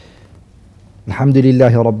الحمد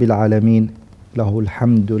لله رب العالمين له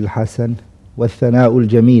الحمد الحسن والثناء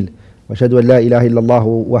الجميل وأشهد أن لا إله إلا الله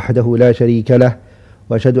وحده لا شريك له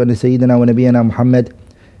وأشهد أن سيدنا ونبينا محمد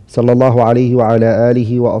صلى الله عليه وعلى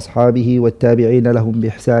آله وأصحابه والتابعين لهم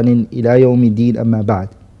بإحسان إلى يوم الدين أما بعد.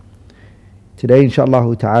 Today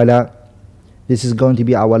inshallah ta'ala, this is going to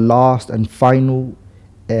be our last and final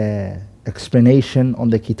explanation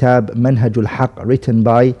on the kitab Manhaj Al Haqq, written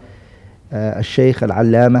by Shaikh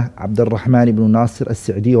Abdurrahman ibn Nasir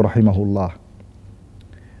al-Sa'di rahimahullah.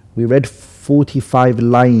 We read 45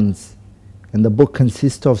 lines and the book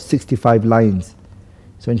consists of 65 lines.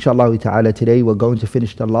 So inshallah ta'ala today we're going to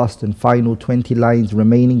finish the last and final 20 lines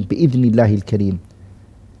remaining bi'idhnillahi al-kareem.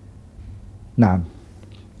 Naam.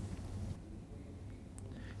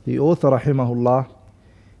 The author rahimahullah,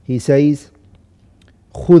 he says,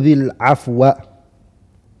 خُذِ الْعَفْوَ.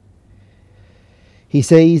 He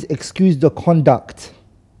says, excuse the conduct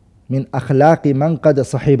min akhlaqi man qad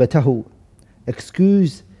sahibatahu.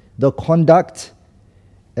 Excuse the conduct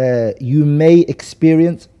you may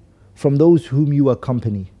experience from those whom you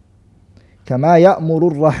accompany. كما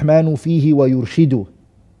يأمر الرحمن فيه ويرشده.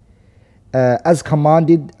 As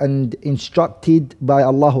commanded and instructed by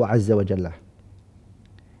Allah Azza wa Jalla.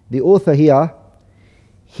 The author here,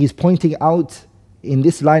 he's pointing out in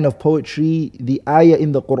this line of poetry the ayah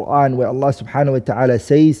in the Quran where Allah subhanahu wa ta'ala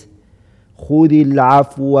says, خُذِ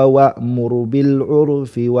الْعَفْوَ وَأْمُرْ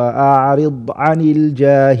بِالْعُرْفِ وَأَعْرِضْ عَنِ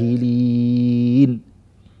الْجَاهِلِينَ.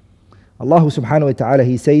 Allah subhanahu wa ta'ala,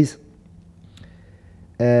 he says,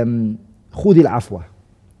 خُذِ الْعَفْوَ.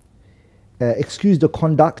 Excuse the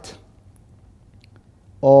conduct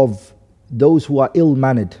of those who are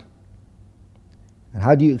ill-mannered. And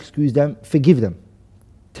how do you excuse them? Forgive them.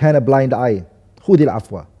 Turn a blind eye. خُذِ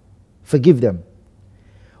الْعَفْوَ. Forgive them.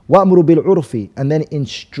 وَأْمُرُ بِالْعُرْفِ. And then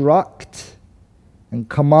instruct and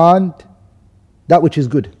command that which is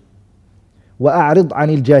good. وَأَعْرِضْ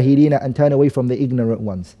عَنِ الْجَاهِلِينَ. And turn away from the ignorant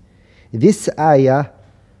ones. This ayah,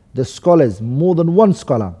 the scholars, more than one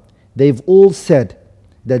scholar, they've all said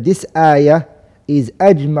that this ayah is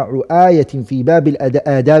أجمع آية في باب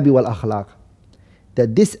الآداب والأخلاق.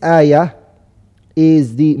 That this ayah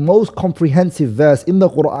is the most comprehensive verse in the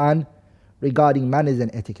Quran regarding manners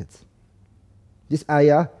and etiquettes. This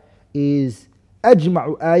ayah is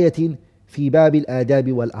أجمع آية في باب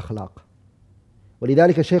الآداب والأخلاق.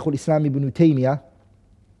 ولذلك شيخ الإسلام ابن تيمية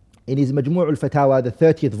in his مجموع الفتاوى, the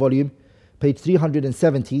 30th volume, page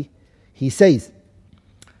 370, he says,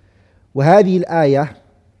 وهذه الآية,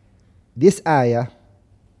 this ayah,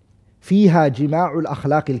 فيها جماع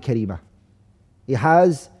الأخلاق الكريمة. It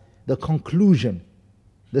has the conclusion,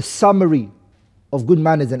 the summary of good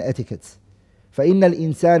manners and etiquettes. فَإِنَّ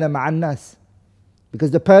الْإِنسَانَ مَعَ النَّاسِ.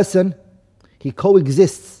 Because the person, he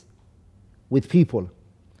coexists with people.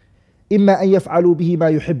 إِمَّا أَن يَفْعَلُوا بِهِ مَا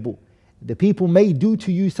يُحِبُّ. The people may do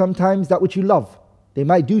to you sometimes that which you love. They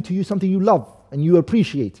might do to you something you love and you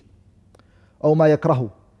appreciate. أَوْ مَا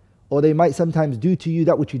يَكْرَهُ. Or they might sometimes do to you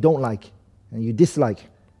that which you don't like and you dislike.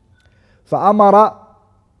 فَأَمَرَ.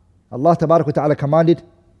 Allah Tabarak wa Ta'ala commanded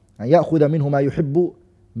أَن يَأْخُذَ مِنْهُ مَا يُحِبُّ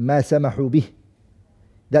مَا سَمَحُوا بِهِ.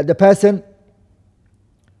 That the person,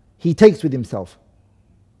 he takes with himself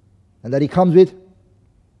and that he comes with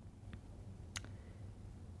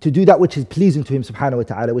to do that which is pleasing to him subhanahu wa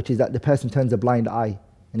ta'ala, which is that the person turns a blind eye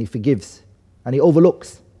and he forgives and he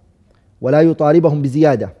overlooks. وَلَا يُطَالِبَهُمْ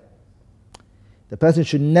بِزِيَادَةٍ. The person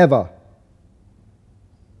should never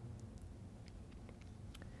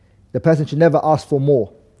ask for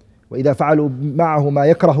more. وَإِذَا فَعَلُوا مَعَهُ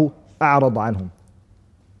مَا يَكْرَهُ أَعْرَضَ عَنْهُمْ.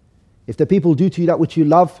 If the people do to you that which you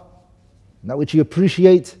love, that which you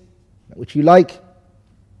appreciate, that which you like,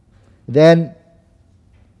 then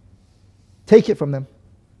take it from them.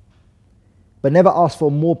 But never ask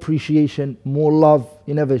for more appreciation, more love.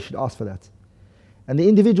 You never should ask for that. And the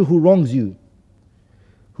individual who wrongs you,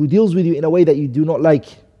 who deals with you in a way that you do not like,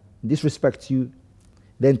 disrespects you,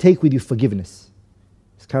 then take with you forgiveness.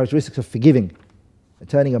 It's characteristics of forgiving and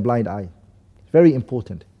turning a blind eye. It's very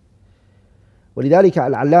important. ولذلك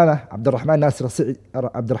العلامة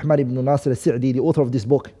Abdurrahman ibn Nasir al-Sa'di, the author of this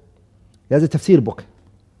book, he has a tafsir book.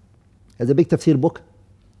 He has a big tafsir book.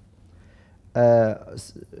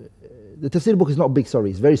 The tafsir book is not big,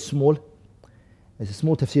 sorry, it's very small. It's a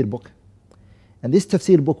small tafsir book. And this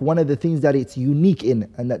tafsir book, one of the things that it's unique in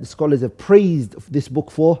and that the scholars have praised this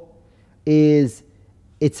book for is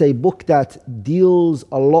it's a book that deals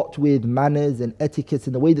a lot with manners and etiquettes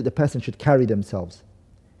and the way that the person should carry themselves.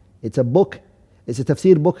 It's a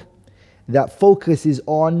tafsir book that focuses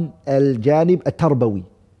on al-janib al-tarbawi.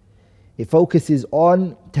 It focuses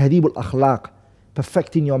on tahdib al-akhlaq,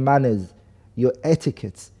 perfecting your manners, your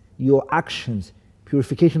etiquettes, your actions,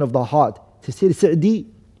 purification of the heart. Tafsir Sa'di,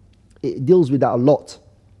 it deals with that a lot.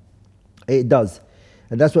 It does.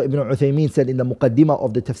 And that's what Ibn Uthaymeen said in the Muqaddimah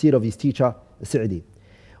of the tafsir of his teacher, Sa'di.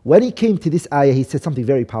 When he came to this ayah, he said something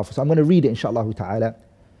very powerful. So I'm going to read it, inshaAllah ta'ala,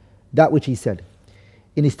 that which he said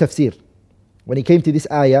in his tafsir. When he came to this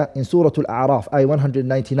ayah in Surah Al-A'raf, ayah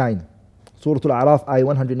 199. Surah Al-A'raf, ayah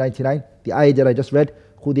 199, the ayah that I just read,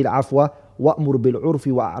 خُذِ الْعَفْوَ وَأْمُرْ بِالْعُرْفِ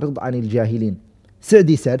وَأَعْرِضْ عَنِ الْجَاهِلِينَ.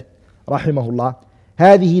 Sa'di said, rahimahullah,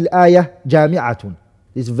 هذه الآية جامعة.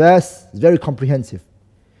 This verse is very comprehensive.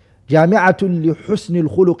 جامعة لحسن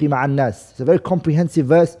الخلق مع الناس. It's a very comprehensive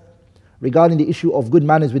verse regarding the issue of good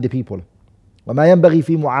manners with the people. وما ينبغي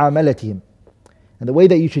في معاملتهم. And the way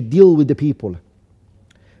that you should deal with the people.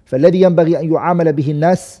 فالذي ينبغي أن يعامل به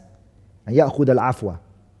الناس أن يأخذ العفو.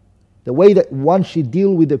 The way that one should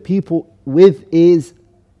deal with the people with is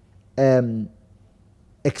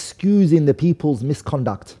excusing the people's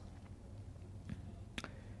misconduct.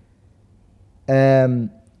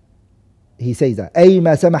 He says that أي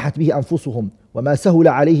ما سمحت به أنفسهم وما سهل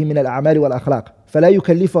عليهم من الأعمال والأخلاق فلا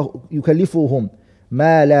يكلفهم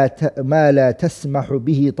ما لا تسمح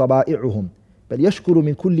به طبائعهم بل يشكر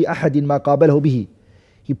من كل أحد ما قابله به.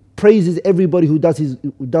 He praises everybody who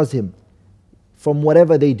does him from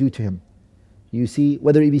whatever they do to him. You see,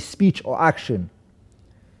 whether it be speech or action.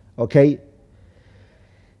 Okay?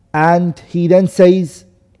 And he then says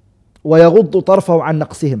ويغض طرفه عن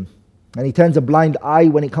نقصهم. And he turns a blind eye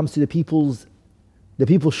when it comes to the people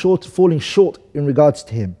falling short in regards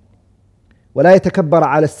to him. ولا يتكبر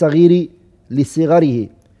على الصغير لصغره.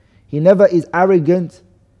 He never is arrogant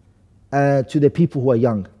to the people who are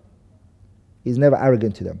young. He's never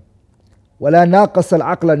arrogant to them. ولا ناقص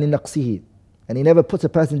العقل لنقصه. And he never puts a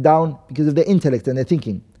person down because of their intellect and their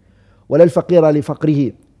thinking. ولا الفقير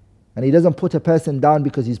لفقره. And he doesn't put a person down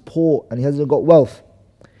because he's poor and he hasn't got wealth.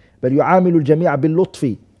 بل يعامل الجميع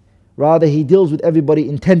باللطف. Rather, he deals with everybody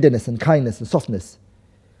in tenderness and kindness and softness.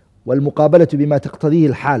 وَالْمُقَابَلَةُ بِمَا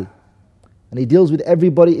تَقْتَضِيهِ الْحَالِ. And he deals with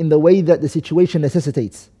everybody in the way that the situation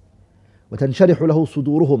necessitates. وَتَنْشَرِحُ لَهُ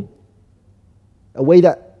صُدُورُهُم. A way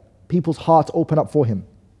that people's hearts open up for him.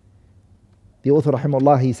 The author,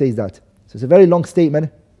 rahimahullah, he says that. So it's a very long statement,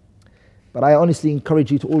 but I honestly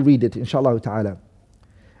encourage you to all read it, inshallah ta'ala.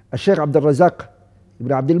 Shaikh Abdurrahman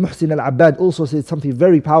Ibn Abdul Muhsin al-Abbad also said something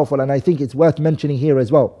very powerful, and I think it's worth mentioning here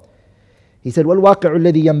as well. He said, والواقع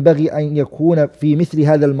الذي ينبغي أن يكون في مثل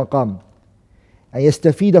هذا المقام أن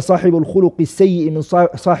يستفيد صاحب الخلق السيء من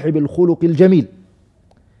صاحب الخلق الجميل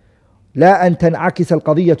لا أن تنعكس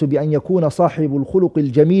القضية بأن يكون صاحب الخلق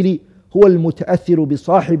الجميل هو المتأثر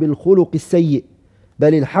بصاحب الخلق السيء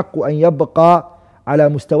بل الحق أن يبقى على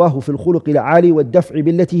مستواه في الخلق العالي والدفع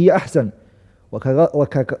بالتي هي أحسن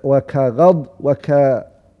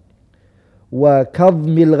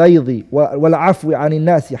وكظم الغيظ والعفو عن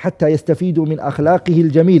الناس حتى يستفيدوا من أخلاقه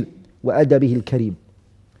الجميل وأدبه الكريم.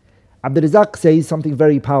 Abdul Razak says something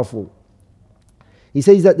very powerful. He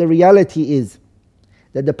says that the reality is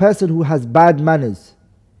that the person who has bad manners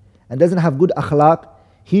and doesn't have good akhlaq,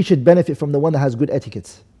 he should benefit from the one that has good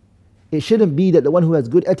etiquettes. It shouldn't be that the one who has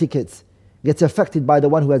good etiquettes gets affected by the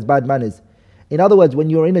one who has bad manners. In other words, when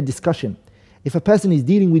you're in a discussion, if a person is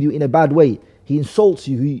dealing with you in a bad way, he insults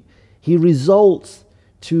you, he resorts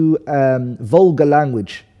to vulgar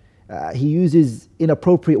language, he uses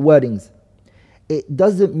inappropriate wordings, it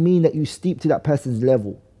doesn't mean that you steep to that person's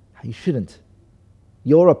level. You shouldn't.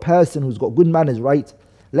 You're a person who's got good manners, right?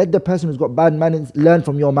 Let the person who's got bad manners learn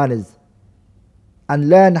from your manners and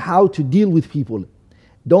learn how to deal with people.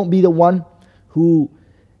 Don't be the one who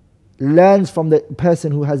learns from the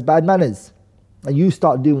person who has bad manners and you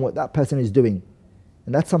start doing what that person is doing.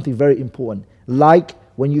 And that's something very important. Like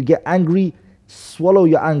when you get angry, swallow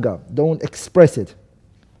your anger. Don't express it.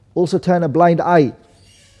 Also turn a blind eye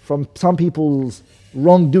from some people's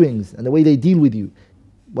wrongdoings and the way they deal with you.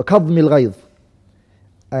 وَكَظْمِ الْغَيْظِ.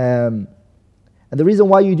 And the reason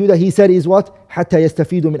why you do that, he said, is what? حَتَّى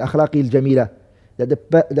يَسْتَفِيدُ مِنْ أَخْلَاقِهِ الْجَمِيلَةِ.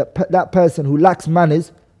 That person who lacks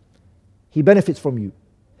manners, he benefits from you.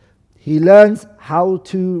 He learns how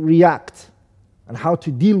to react and how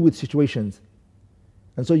to deal with situations.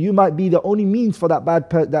 And so you might be the only means for that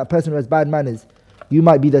person who has bad manners. You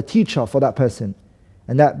might be the teacher for that person.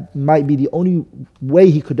 And that might be the only way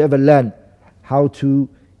he could ever learn how to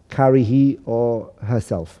carry he or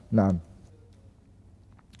herself. Naam.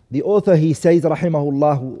 The author, he says,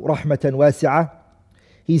 rahimahullah rahmatan wasi'ah,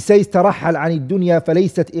 he says, ترحل عن الدنيا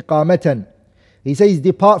فليست إقامة. He says,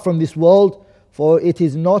 depart from this world, for it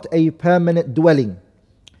is not a permanent dwelling.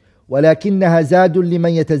 ولكنها زاد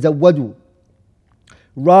لمن يتزود.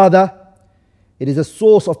 Rather, it is a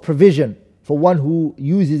source of provision for one who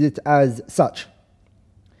uses it as such.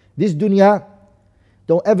 This dunya,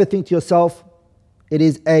 don't ever think to yourself, it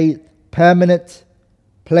is a permanent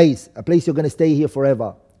place, a place you're going to stay here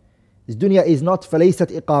forever. This dunya is not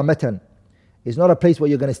فَلَيْسَتْ إِقَامَةً. It's not a place where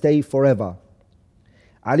you're going to stay forever.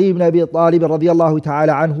 Ali ibn Abi Talib radiyallahu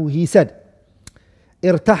ta'ala anhu, he said,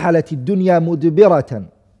 ارتحلت الدنيا مدبرة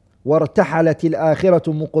وارتحلت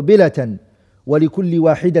الآخرة مقبلة ولكل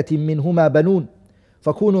واحدة منهما بنون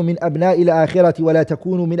فكونوا من أبناء الآخرة ولا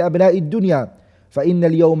تكونوا من أبناء الدنيا فإن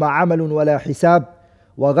اليوم عمل ولا حساب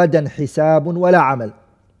وغدا حساب ولا عمل.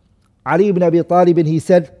 Ali ibn Abi Talib, he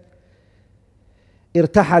said,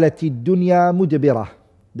 ارتحلت الدنيا مدبرة.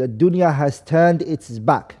 The dunya has turned its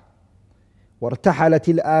back. وارتحلت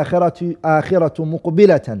الآخرة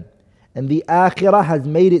مقبلة. And the akhirah has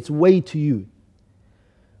made its way to you.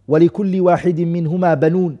 وَلِكُلِّ وَاحِدٍ مِّنْهُمَا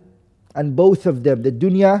بَنُونَ. And both of them, the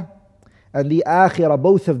dunya and the akhirah,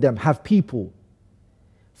 both of them have people.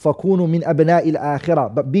 فَكُونُوا مِنْ أَبْنَاءِ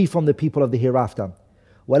الْآخِرَةِ. But be from the people of the hereafter.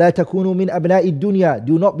 وَلَا تَكُونُوا مِنْ أَبْنَاءِ الدُّنْيَا.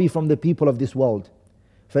 Do not be from the people of this world.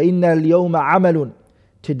 فَإِنَّ الْيَوْمَ عَمَلٌ.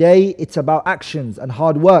 Today it's about actions and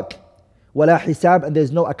hard work. وَلَا حِسَابٌ. And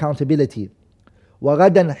there's no accountability.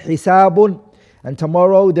 وَغَدًا حِسَابٌ. And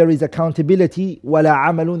tomorrow there is accountability. وَلَا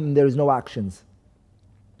عَمَلٌ. And there is no actions.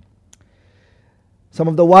 Some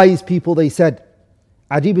of the wise people, they said,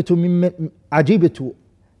 عَجِبْتُ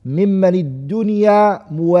مِمَّنِ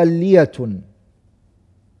الدُّنْيَا مُوَلِّيَةٌ.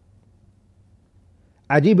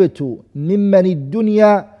 عَجِبْتُ مِمَّنِ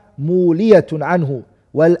الدُّنْيَا مُولِيَةٌ عَنْهُ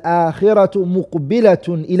وَالْآخِرَةُ مُقْبِلَةٌ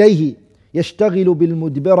إِلَيْهِ يَشْتَغِلُ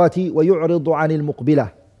بِالْمُدْبِرَةِ وَيُعْرِضُ عَنِ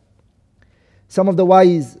الْمُقْبِلَةِ. Some of the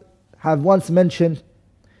wise have once mentioned,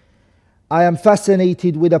 I am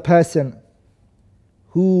fascinated with a person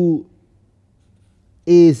who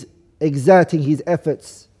is exerting his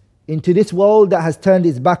efforts into this world that has turned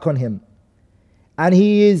its back on him. And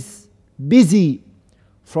he is busy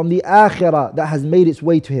from the akhirah that has made its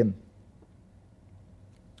way to him.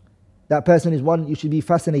 That person is one you should be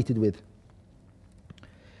fascinated with.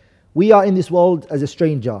 We are in this world as a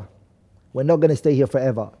stranger. We're not going to stay here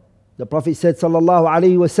forever. The Prophet said, sallallahu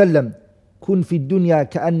alayhi wa sallam, كن في الدنيا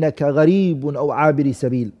كأنك غريب أو عابر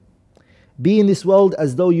سبيل. Be in this world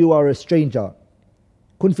as though you are a stranger.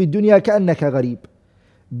 كن في الدنيا كأنك غريب.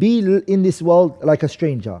 Be in this world like a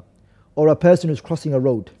stranger or a person who's crossing a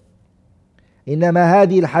road. إنما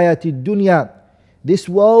هذه الحياة الدنيا. This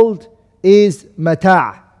world is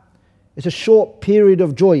متاع. It's a short period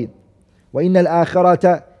of joy. وإن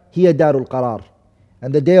الآخرة هي دار القرار.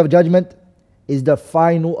 And the day of judgment is the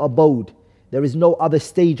final abode. There is no other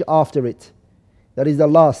stage after it. That is the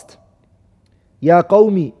last. يا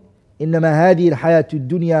قومي إنما هذه الحياة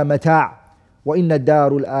الدنيا متاع وإن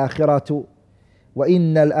الدار الآخرة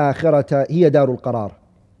وإن الآخرة هي دار القرار.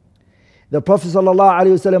 The Prophet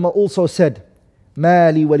ﷺ also said,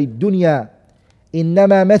 ما لي وللدنيا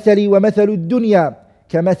إنما مثلي ومثل الدنيا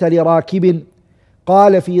كمثل راكب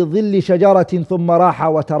قال في ظل شجرة ثم راح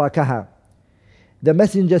وتركها. The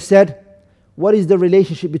messenger said, what is the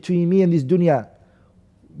relationship between me and this dunya?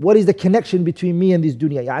 What is the connection between me and this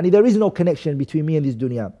dunya? يعني there is no connection between me and this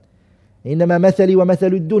dunya. إنما مثلي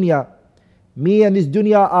ومثل الدنيا. Me and this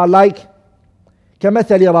dunya are like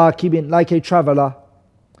كمثل راكب, like a traveler.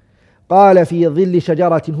 قال في ظل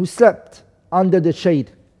شجرة, who slept under the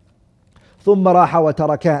shade. ثم راح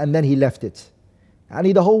وتركها, and then he left it. And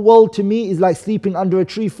the whole world to me is like sleeping under a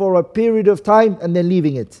tree for a period of time and then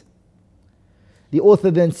leaving it. The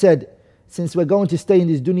author then said, since we're going to stay in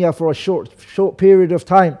this dunya for a short period of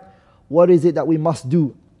time, what is it that we must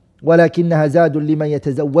do? وَلَكِنَّهَا زَادٌ لِمَنْ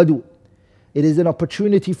يَتَزَوَّدُ. It is an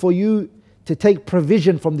opportunity for you to take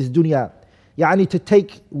provision from this dunya. يعني to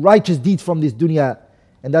take righteous deeds from this dunya.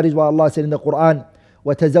 And that is why Allah said in the Quran,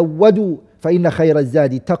 وَتَزَوَّدُوا فَإِنَّ خَيْرَ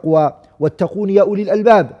الزَّادِ التَّقْوَى وَاتَّقُونِ يَا أُولِي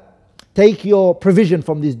الْأَلْبَابِ. Take your provision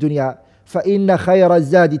from this dunya. فَإِنَّ خَيْرَ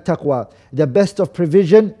الزَّادِ التَّقْوَى. The best of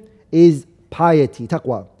provision is piety,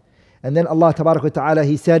 taqwa. And then Allah Tabarak wa Ta'ala,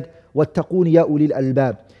 He said, وَاتَّقُونِ يَا أُولِي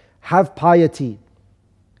الْأَلْبَابِ. Have piety.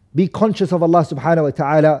 Be conscious of Allah Subhanahu wa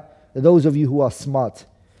Ta'ala, those of you who are smart.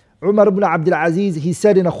 Umar ibn Abdul Aziz, he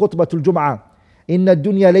said in a khutbatul Jum'ah, إِنَّ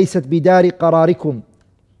الدُّنْيَا لَيْسَتْ بِدَارِ قَرَارِكُمْ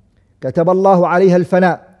كَتَبَ اللَّهُ عَلَيْهَا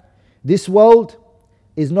الْفَنَاءِ. This world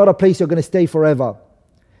is not a place you're going to stay forever.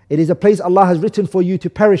 It is a place Allah has written for you to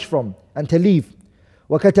perish from and to leave.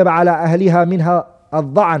 وَكَتَبَ عَلَىٰ أَهْلِهَا مِنْهَا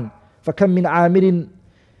الضَّعَنِ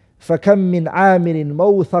فكم من عامر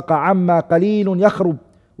موثق عما قليل يخرب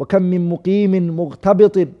وكم من مقيم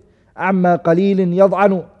مغتبط عما قليل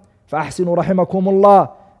يضعن فأحسنوا رحمكم الله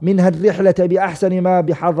منها الرحلة بأحسن ما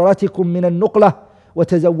بحضرتكم من النقلة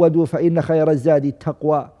وتزودوا فإن خير الزاد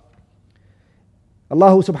التقوى.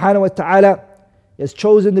 Allah subhanahu wa ta'ala has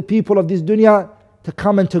chosen the people of this dunya to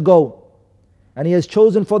come and to go. And He has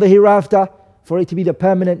chosen for the hereafter for it to be the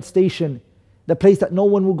permanent station, the place that no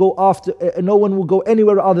one will go after, no one will go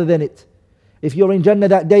anywhere other than it. If you're in Jannah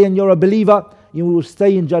that day and you're a believer, you will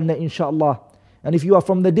stay in Jannah inshaAllah. And if you are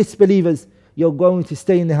from the disbelievers, you're going to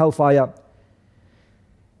stay in the hellfire.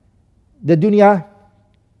 The dunya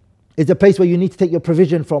is a place where you need to take your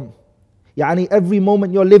provision from. Yani every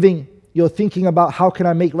moment you're living, you're thinking about how can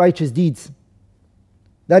I make righteous deeds.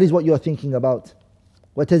 That is what you're thinking about.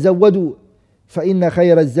 وَتَزَوَّدُوا فَإِنَّ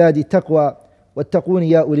خَيْرَ الزَّادِ التَّقْوَى وَاتَّقُونِ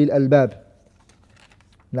يَا أُولِي الْأَلْبَابِ.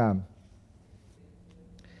 Naam.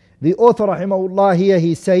 The author rahimahullah here,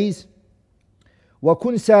 he says,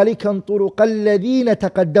 وَكُنْ سَالِكًا طُرُقَ الَّذِينَ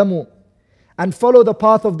تَقَدَّمُوا, and follow the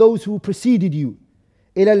path of those who preceded you.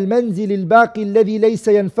 إِلَى الْمَنْزِلِ الْبَاقِ الَّذِي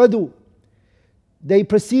لَيْسَ يَنْفَدُ, they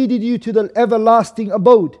preceded you to the everlasting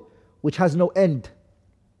abode which has no end.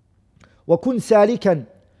 وَكُنْ سَالِكًا,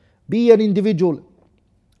 be an individual,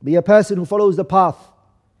 be a person who follows the path.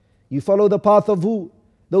 You follow the path of who?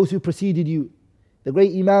 Those who preceded you. The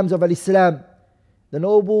great Imams of Al-Islam, the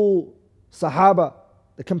noble Sahaba,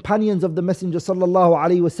 the companions of the Messenger sallallahu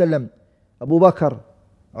alaihi wasallam, Abu Bakr,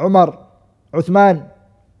 Umar, Uthman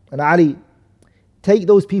and Ali. Take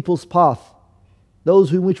those people's path, those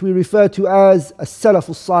whom which we refer to as as-salaf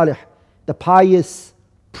as-salih, the pious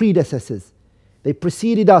predecessors. They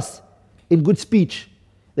preceded us in good speech.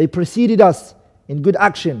 They preceded us in good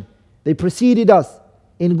action. They preceded us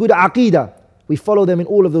in good aqeedah. We follow them in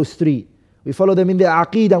all of those three. We follow them in their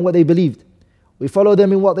aqeedah and what they believed. We follow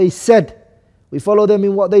them in what they said. We follow them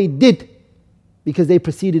in what they did, because they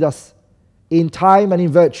preceded us in time and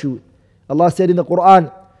in virtue. Allah said in the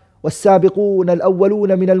Quran, وَالسَّابِقُونَ الْأَوَّلُونَ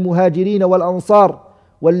مِنَ الْمُهَاجِرِينَ وَالْأَنصَارِ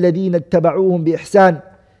وَالَّذِينَ اتَّبَعُوهُم بِإِحْسَانٍ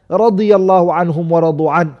رَضِيَ اللَّهُ عَنْهُمْ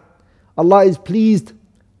وَرَضُوا عَنْهُ. Allah is pleased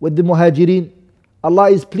with the muhajireen. Allah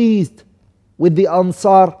is pleased with the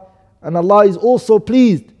ansar. And Allah is also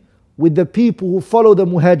pleased with the people who follow the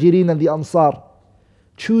muhajireen and the ansar.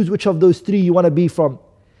 Choose which of those three you want to be from.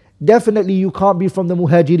 Definitely you can't be from the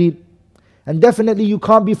muhajireen. And definitely you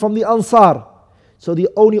can't be from the ansar. So the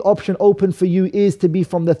only option open for you is to be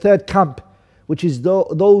from the third camp, which is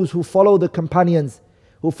those who follow the companions,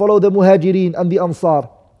 who follow the muhajireen and the ansar.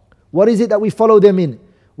 What is it that we follow them in?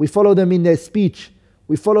 We follow them in their speech,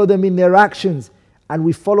 we follow them in their actions, and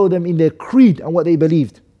we follow them in their creed and what they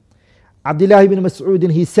believed. Abdullah ibn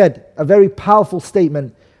Mas'ud, he said a very powerful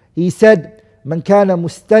statement. He said, "Man kana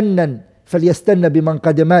mustannan falyastanna biman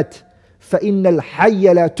qadamat, fa inna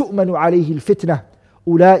al-hayya la tu'manu alayhi al-fitnah,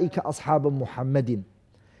 ulaika ashab Muhammadin."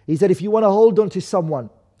 He said, if you want to hold on to someone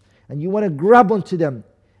and you want to grab onto them,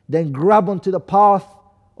 then grab onto the path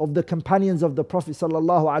of the companions of the Prophet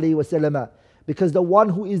sallallahu alaihi wasallam, because the one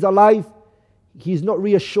who is alive, he's not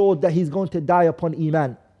reassured that he's going to die upon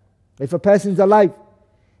Iman. If a person's alive,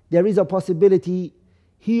 there is a possibility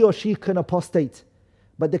he or she can apostate.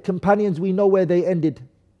 But the companions, we know where they ended.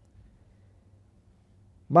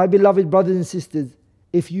 My beloved brothers and sisters,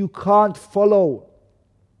 if you can't follow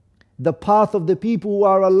the path of the people who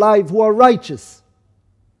are alive, who are righteous,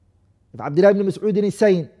 if Abdullah ibn Mas'ud is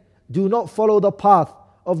saying, do not follow the path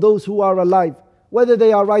of those who are alive, whether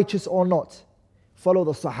they are righteous or not. Follow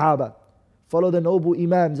the Sahaba, follow the noble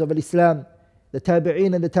Imams of Islam, the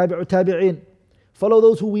Tabi'een and the Tabi'u Tabi'een. Follow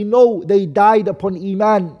those who we know they died upon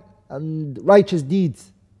Iman and righteous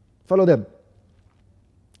deeds. Follow them.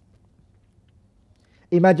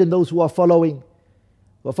 Imagine those who are following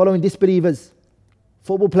disbelievers,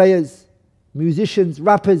 football players, musicians,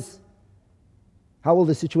 rappers. How will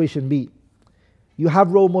the situation be? You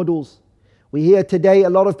have role models. We hear today a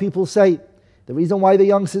lot of people say, the reason why the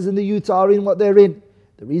youngsters and the youths are in what they're in,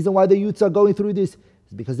 the reason why the youths are going through this,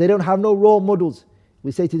 is because they don't have no role models.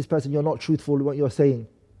 We say to this person, you're not truthful in what you're saying.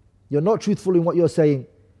 You're not truthful in what you're saying.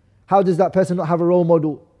 How does that person not have a role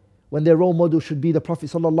model when their role model should be the Prophet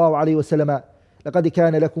sallallahu alaihi wasallam? لقد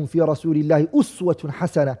كان لكم في رسول الله أسوة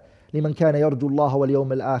حسنة لمن كان يرجو الله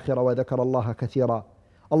واليوم الآخر وذكر الله كثيرا.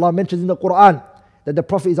 Allah mentions in the Quran that the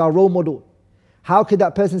Prophet is our role model. How could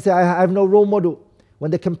that person say, I have no role model, when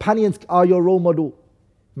the companions are your role model?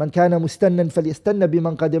 من كان مستنا فليستن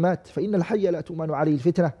بمن قدمات فإن الحي لا تؤمن عليه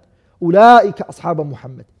الفتنة أولئك أصحاب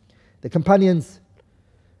محمد. The companions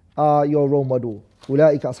are your role model.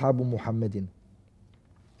 أولئك أصحاب محمد.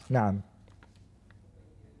 نعم.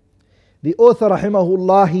 The author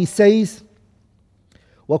rahimahullah, he says,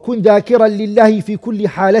 وَكُنْ ذَاكِرًا لِلَّهِ فِي كُلِّ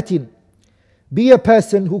حَالَةٍ. Be a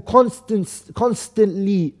person who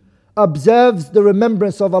constantly observes the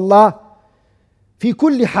remembrance of Allah في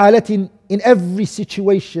كل حالة, in every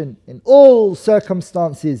situation, in all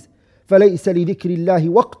circumstances. فَلَيْسَ لِذِكْرِ اللَّهِ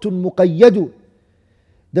وَقْتٌ مُقَيَّدٌ.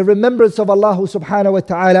 The remembrance of Allah subhanahu wa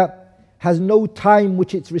ta'ala has no time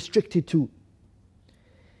which it's restricted to.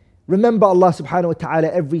 Remember Allah subhanahu wa ta'ala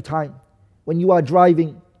every time. When you are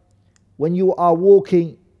driving, when you are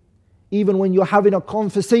walking, even when you're having a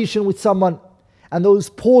conversation with someone and those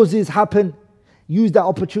pauses happen, use that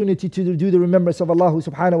opportunity to do the remembrance of Allah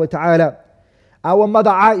subhanahu wa ta'ala. Our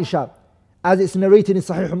mother Aisha, as it's narrated in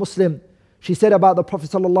Sahih Muslim, she said about the Prophet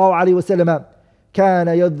sallallahu alaihi wasallam, كَانَ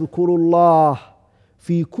يَذْكُرُ اللَّهِ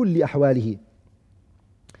فِي كُلِّ أَحْوَالِهِ.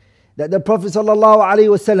 That the Prophet sallallahu alaihi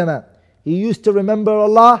wasallam, he used to remember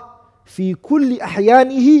Allah في كل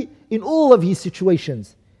أحيانه, in all of his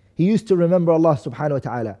situations. He used to remember Allah subhanahu wa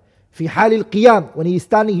ta'ala. في حال القيام, when he is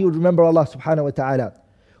standing, he would remember Allah subhanahu wa ta'ala.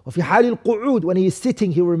 وفي حال القعود, when he is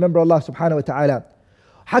sitting, he would remember Allah subhanahu wa ta'ala.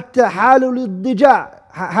 حتى حال الإضجاع,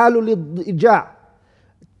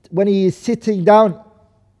 when he is sitting down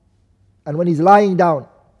and when he's lying down,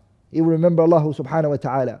 he will remember Allah subhanahu wa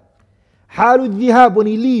ta'ala. حال الذهاب, when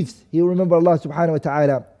he leaves, he will remember Allah subhanahu wa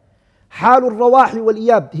ta'ala. حال الرواح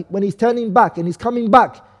والإياب, when he's turning back and he's coming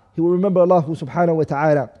back, he will remember Allah subhanahu wa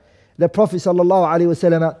ta'ala. The Prophet sallallahu alaihi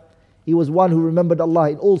wasallam, he was one who remembered Allah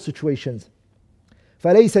in all situations.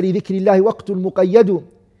 فَلَيْسَ لِذِكْرِ اللَّهِ وَقْتٌ مُقَيَّدٌ.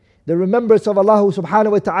 The remembrance of Allah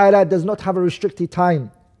subhanahu wa ta'ala does not have a restricted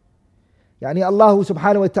time. Yani Allah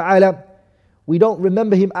subhanahu wa ta'ala, we don't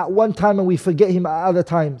remember Him at one time and we forget Him at other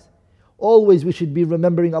times. Always we should be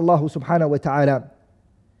remembering Allah subhanahu wa ta'ala.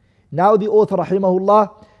 Now the author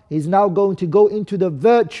rahimahullah is now going to go into the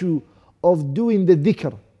virtue of doing the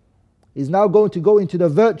dhikr. He's now going to go into the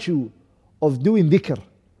virtue of doing dhikr.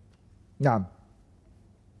 Naam.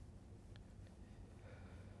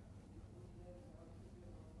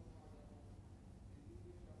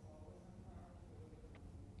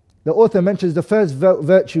 The author mentions the first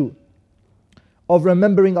virtue of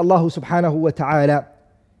remembering Allah subhanahu wa ta'ala.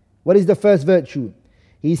 What is the first virtue?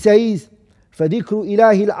 He says, فَذِكْرُ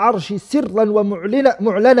إِلَهِ الْعَرْشِ سِرًّا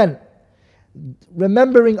وَمُعْلَنًا.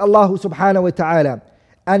 Remembering Allah subhanahu wa ta'ala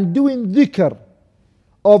and doing dhikr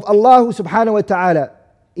of Allah subhanahu wa ta'ala,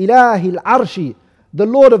 إِلَهِ الْعَرْشِ, the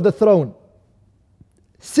Lord of the throne.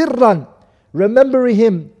 Sirran, remembering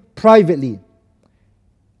Him privately.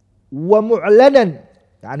 وَمُعْلَنًا,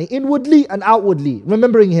 yani inwardly and outwardly,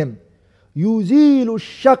 remembering Him. يُزِيلُ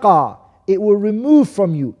الشَّقَى, it will remove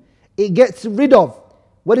from you. It gets rid of.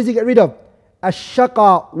 What does it get rid of?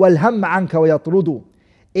 الشَّقَى وَالْهَمَّ عَنْكَ وَيَطْرُدُ.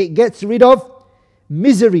 It gets rid of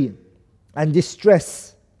misery and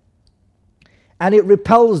distress. And it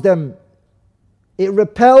repels them. It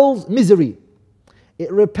repels misery. It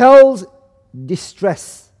repels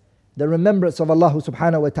distress. The remembrance of Allah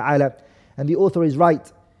subhanahu wa ta'ala. And the author is right.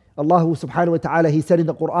 Allah subhanahu wa ta'ala, He said in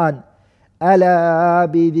the Quran, أَلَا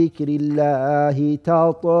بِذِكْرِ اللَّهِ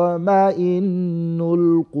تَطْمَئِنُّ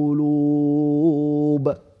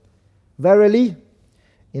الْقُلُوبِ. Verily,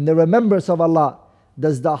 in the remembrance of Allah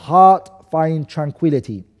does the heart find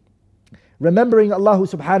tranquility. Remembering Allah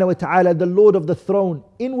subhanahu wa ta'ala, the Lord of the throne,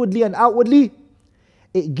 inwardly and outwardly,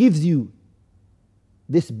 it gives you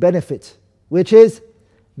this benefit, which is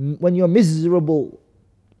when you're miserable,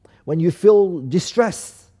 when you feel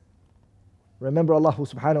distress, remember Allah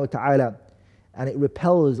subhanahu wa ta'ala, and it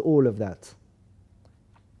repels all of that.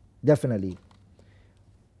 Definitely.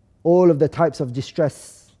 All of the types of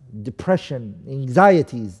distress, depression,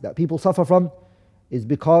 anxieties that people suffer from is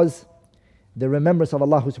because the remembrance of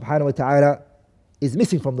Allah subhanahu wa ta'ala is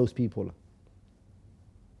missing from those people.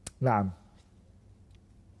 Naam.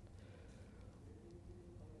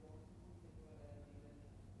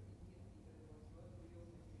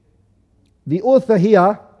 The author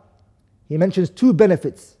here, he mentions two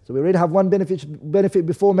benefits. So we already have one benefit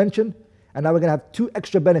before mentioned, and now we're going to have two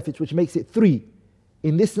extra benefits, which makes it three.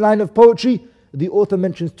 In this line of poetry, the author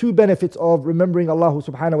mentions two benefits of remembering Allah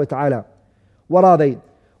subhanahu wa ta'ala. What are they?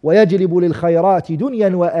 وَيَجْلِبُ لِلْخَيْرَاتِ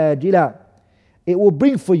دُنْيًا وَآجِلًا. It will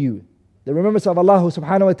bring for you the remembrance of Allah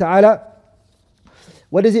subhanahu wa ta'ala.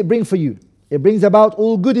 What does it bring for you? It brings about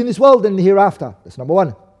all good in this world and the hereafter. That's number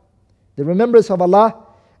one. The remembrance of Allah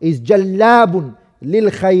is جَلَّابٌ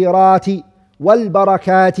لِلْخَيْرَاتِ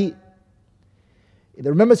وَالْبَرَكَاتِ. The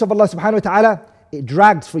remembrance of Allah subhanahu wa ta'ala, it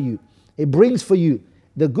drags for you. It brings for you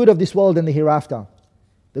the good of this world and the hereafter.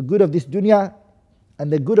 The good of this dunya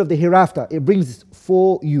and the good of the hereafter. It brings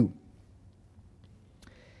for you.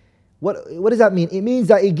 What does that mean? It means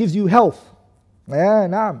that it gives you health.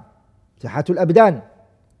 Naam. Sihatul abdan.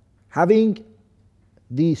 Having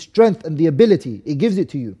the strength and the ability, it gives it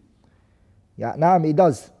to you. Yeah, naam, it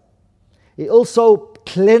does. It also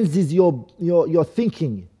cleanses your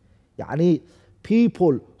thinking. Yani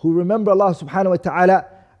people who remember Allah subhanahu wa ta'ala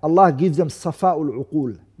Allah gives them safa'ul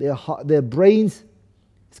uqul. Their brains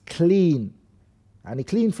is clean. And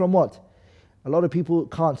clean from what? A lot of people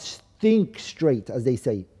can't think straight, as they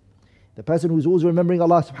say. The person who's always remembering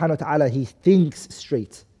Allah subhanahu wa ta'ala, he thinks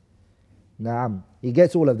straight. Naam. He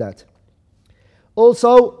gets all of that.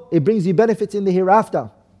 Also, it brings you benefits in the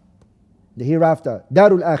hereafter. The hereafter.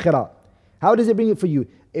 Darul Akhirah. How does it bring it for you?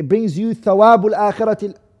 It brings you thawabul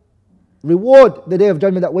akhiratil, reward, the day of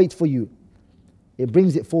judgment that waits for you. It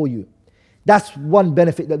brings it for you. That's one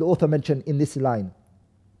benefit that the author mentioned in this line.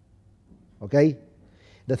 Okay?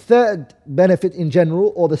 The third benefit in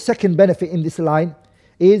general, or the second benefit in this line,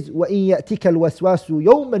 is وَإِن يَأْتِكَ الْوَسْوَاسُ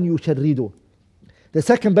يَوْمًا يُشَرِّدُ. The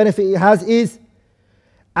second benefit it has is,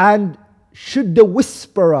 and should the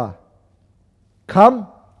whisperer come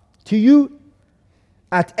to you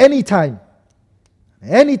at any time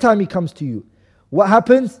he comes to you, what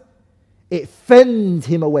happens? It fends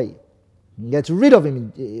him away. It gets rid of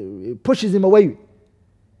him. It pushes him away.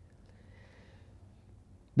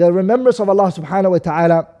 The remembrance of Allah subhanahu wa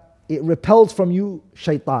ta'ala, it repels from you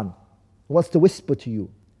shaitan. He wants to whisper to you.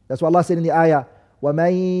 That's what Allah said in the ayah,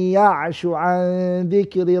 وَمَن يَعْشُ عَن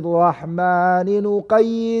ذِكْرِ الرَّحْمَنِ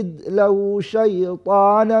نُقَيِّدْ لَهُ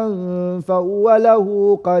شَيْطَانًا فَهُوَ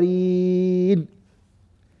لَهُ قَرِينٌ.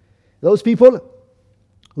 Those people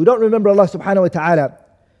who don't remember Allah subhanahu wa ta'ala,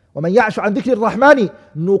 وَمَن يَعْشُ عَن ذِكْرِ الرَّحْمَنِ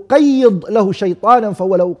نُقَيِّدْ لَهُ شَيْطَانًا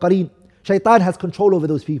فَهُوَ لَهُ قَرِينٌ. Shaitan has control over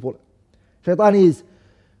those people. Shaitan is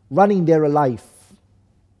running their life.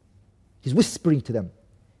 He's whispering to them.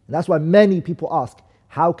 And that's why many people ask,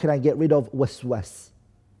 how can I get rid of waswas?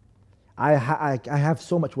 I have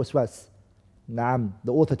so much waswas. Naam,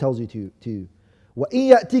 the author tells you to.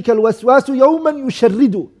 وَإِن يَأْتِكَ الْوَسْوَاسُ يَوْمًا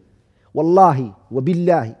يُشَرِّدُ. Wallahi, wa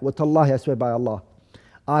billahi, wa tallahi, I swear by Allah,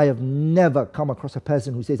 I have never come across a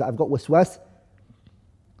person who says, I've got waswas.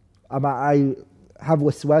 I have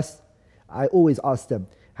waswas. I always ask them,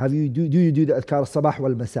 do you do the adhkar sabah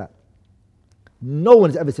wal masa? No one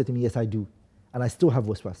has ever said to me, yes I do. And I still have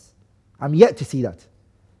waswas. I'm yet to see that.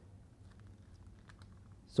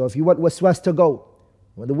 So if you want waswas to go,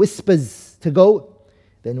 want the whispers to go,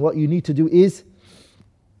 then what you need to do is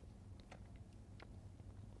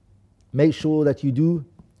make sure that you do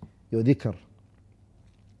your dhikr.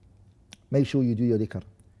 Make sure you do your dhikr.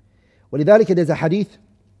 ولذلك there's a hadith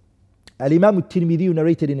Al-Imam Al-Tirmidhi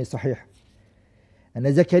narrated in his Sahih. And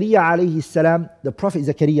Zakaria alayhi salam, the Prophet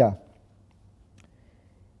Zakaria,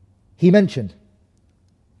 he mentioned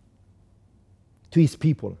to his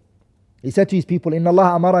people, he said to his people, إِنَّ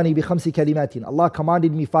اللَّهَ أَمَرَنِي بِخَمْسِ كَلِمَاتٍ. Allah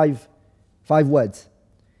commanded me five words.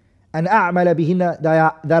 And أَعْمَلَ بِهِنَّ,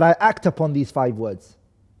 that I act upon these 5 words.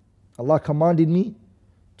 Allah commanded me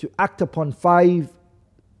to act upon 5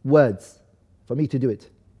 words, for me to do it.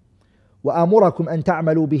 وَأَمُرَكُمْ أَن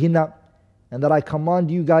تَعْمَلُوا بِهِنَّ, and that I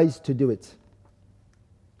command you guys to do it.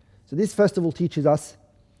 So this first of all teaches us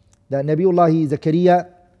that Nabiullah Zakaria,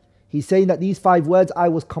 he's saying that these 5 words, I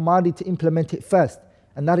was commanded to implement it first.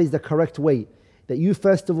 And that is the correct way. That you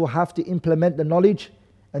first of all have to implement the knowledge,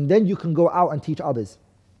 and then you can go out and teach others.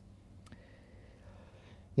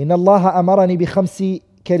 إِنَّ اللَّهَ أَمَرَنِي بِخَمْسِ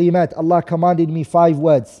كَلِمَاتٍ. Allah commanded me 5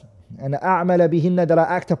 words. And أَعْمَلَ بِهِنَّ, that I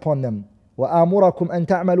act upon them. وَآمُرَكُمْ أَن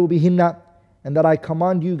تَعْمَلُوا بِهِنَّ, and that I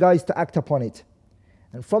command you guys to act upon it.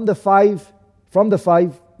 And from the five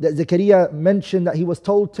that Zakaria mentioned that he was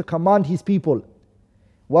told to command his people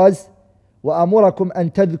was وَأَمُرَكُمْ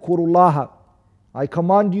أَن تَذْكُرُوا اللَّهَ. I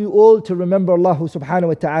command you all to remember Allah subhanahu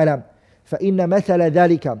wa ta'ala. فَإِنَّ مَثَلَ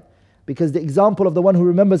ذَلِكَ, because the example of the one who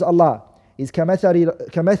remembers Allah is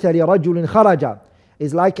كَمَثَلِ رَجُلٍ خَرَجَ,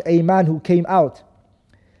 is like a man who came out.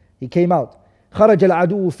 He came out. خَرَجَ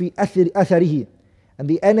الْعَدُوُّ فِي أَثَرِهِ, and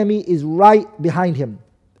the enemy is right behind him,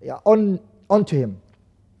 onto him.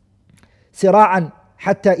 سِرَاعًا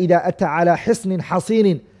حَتَّى إِذَا أَتَى عَلَى حِصْنٍ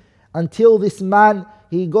حَصِينٍ, until this man,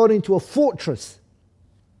 he got into a fortress.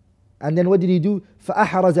 And then what did he do?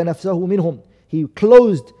 فَأَحْرَزَ نَفْسَهُ مِنْهُمْ, he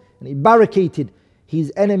closed and he barricaded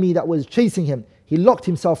his enemy that was chasing him. He locked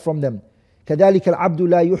himself from them. كَذَلِكَ الْعَبْدُ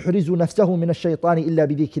لَا يُحْرِزُ نَفْسَهُ مِنَ الشَّيْطَانِ إِلَّا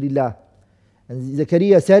بِذِكْرِ اللَّهِ. And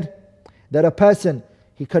Zakaria said that a person,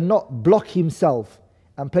 he cannot block himself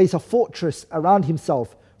and place a fortress around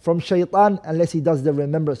himself from shaitan unless he does the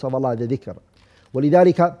remembrance of Allah, the dhikr.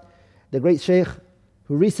 وَلِذَلِكَ, the great Shaykh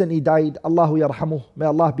who recently died, Allahu yarhamuh, may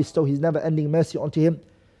Allah bestow His never-ending mercy onto him,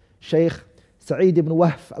 Shaykh Sa'id ibn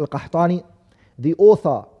Wahf al-Qahtani, the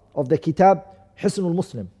author of the kitab Hisnul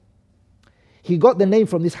Muslim. He got the name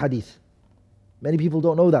from this hadith. Many people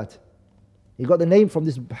don't know that. He got the name from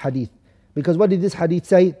this hadith. Because what did this hadith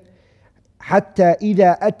say? حَتَّى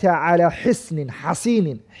إِذَا أَتَى عَلَى حِصْنٍ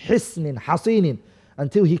حَصِينٍ,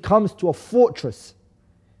 until he comes to a fortress.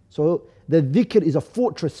 So the dhikr is a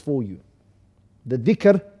fortress for you. The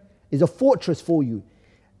dhikr is a fortress for you,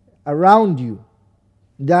 around you,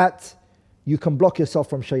 that you can block yourself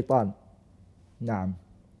from shaitan. Naam.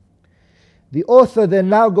 The author then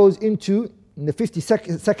now goes into, in the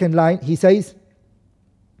 52nd line, he says,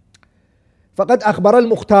 فَقَدْ أَخْبَرَ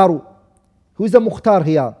الْمُخْتَارُ. Who's the Mukhtar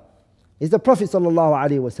here? Is the Prophet sallallahu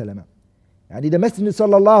alaihi wasallam. Yani the Messenger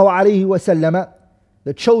sallallahu alaihi wasallam,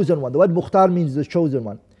 the chosen one. The word Mukhtar means the chosen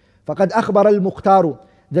one. فَقَدْ أَخْبَرَ الْمُخْتَارُ.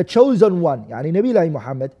 The chosen one, يعني Nabi Allah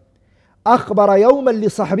Muhammad, أخبر يوما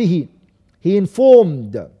لصحبه. He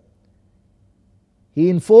informed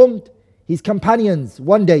his companions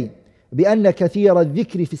one day بأن كثير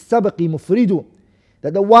الذكر في السبق مفرد,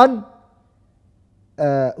 that the one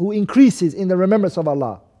who increases in the remembrance of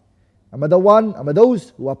Allah, and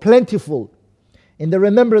those who are plentiful in the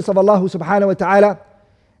remembrance of Allah subhanahu wa ta'ala,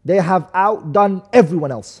 they have outdone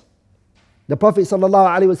everyone else. The Prophet sallallahu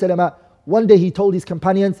alaihi wasallam, one day he told his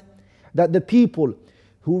companions that the people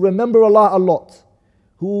who remember Allah a lot,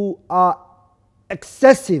 who are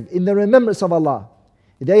excessive in the remembrance of Allah,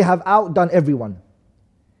 they have outdone everyone.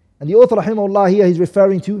 And the author rahimahullah here is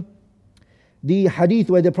referring to the hadith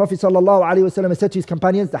where the Prophet sallallahu alaihi wasallam said to his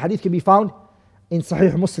companions, the hadith can be found in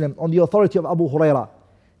Sahih Muslim on the authority of Abu Hurairah,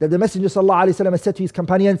 that the Messenger sallallahu alaihi wasallam said to his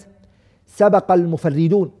companions, سبق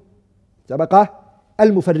المفردون, سبق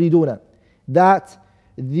المفردون, that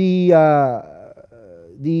the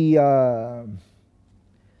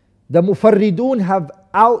mufarridun have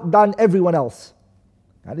outdone everyone else.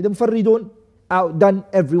 And the mufarridun outdone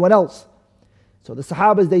everyone else. So the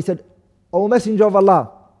Sahabas, they said, O Messenger of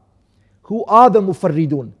Allah, who are the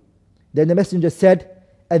mufarridun? Then the Messenger said,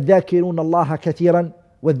 الذاكرون الله كثيرا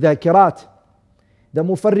والذاكرات. The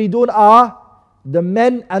mufarridun are the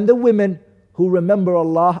men and the women who remember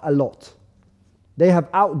Allah a lot. They have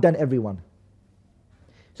outdone everyone.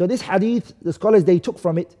 So this hadith, the scholars, they took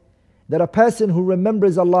from it that a person who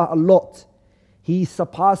remembers Allah a lot, he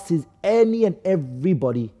surpasses any and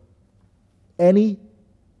everybody. Any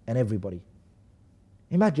and everybody.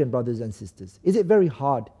 Imagine, brothers and sisters, is it very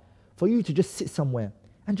hard for you to just sit somewhere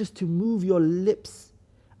and just to move your lips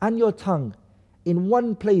and your tongue in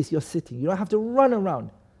one place you're sitting? You don't have to run around.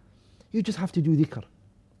 You just have to do dhikr.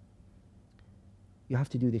 You have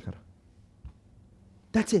to do dhikr.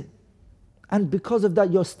 That's it. And because of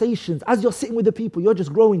that, your stations, as you're sitting with the people, you're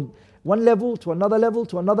just growing one level to another level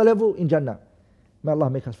to another level in Jannah. May Allah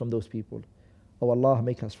make us from those people. Oh Allah,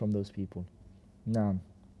 make us from those people. Naam.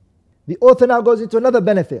 The author now goes into another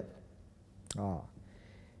benefit of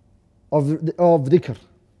dhikr.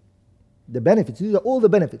 The benefits, these are all the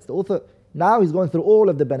benefits. The author now is going through all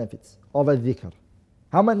of the benefits of a dhikr.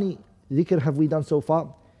 How many dhikr have we done so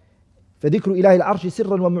far? فذكر إله العرش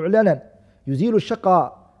سرا ومعلنا يزيل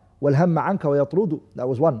الشقاء والهم عنك ويطرد. That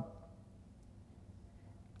was one.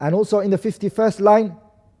 And also in the 51st line,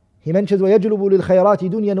 he mentions ويجلب للخيرات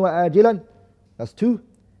دنيا وآجلا. That's two.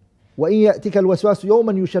 وإن يأتك الوسواس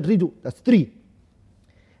يوما يشرد. That's three.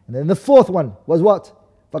 And then the fourth one was what?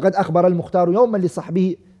 فقد أخبر المختار يوما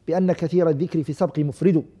لصحبه بأن كثير الذكر في سبق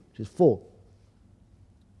مفرد. Which is four.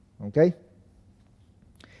 Okay?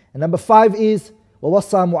 And number 5 is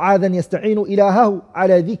ووصى معاذا يستعين إلهه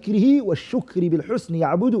على ذكره والشكر بالحسن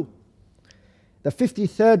يعبده. The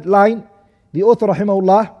 53rd line, the author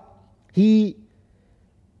rahimahullah, he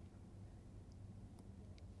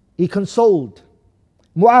consoled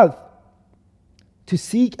Mu'adh to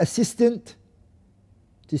seek assistance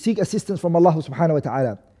from Allah subhanahu wa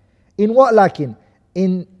ta'ala. In what lakin?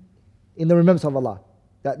 In the remembrance of Allah.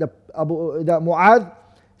 That Mu'adh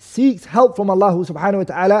seeks help from Allah subhanahu wa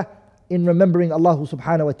ta'ala in remembering Allah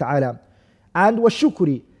subhanahu wa ta'ala. And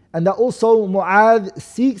washukri, and that also Mu'adh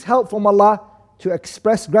seeks help from Allah to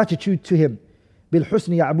express gratitude to him. Bil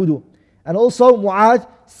husni ya'budu. And also Mu'adh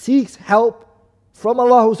seeks help from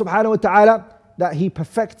Allah subhanahu wa ta'ala that he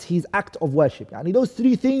perfects his act of worship. And those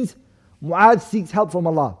three things, Mu'adh seeks help from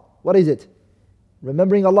Allah. What is it?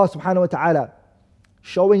 Remembering Allah subhanahu wa ta'ala,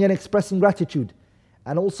 showing and expressing gratitude,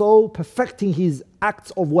 and also perfecting his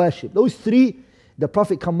acts of worship. Those three, the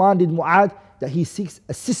Prophet commanded Mu'adh that he seeks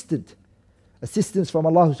assistance from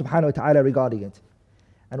Allah subhanahu wa ta'ala regarding it.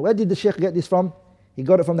 And where did the Shaykh get this from? He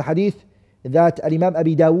got it from the hadith that Imam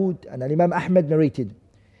Abi Dawood and Imam Ahmad narrated.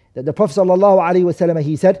 That the Prophet sallallahu alaihi wasallam,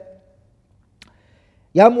 he said,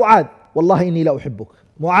 Ya Mu'adh, wallahi inni la uhibbuk.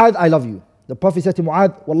 Mu'adh, I love you. The Prophet said to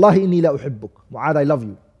Mu'adh, wallahi inni la uhibbuk. Mu'adh, I love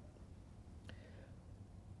you.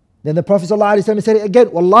 Then the Prophet sallallahu alaihi wasallam said it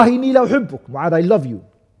again, wallahi inni la uhibbuk. Mu'adh, I love you.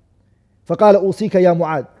 فقال أوصيك يا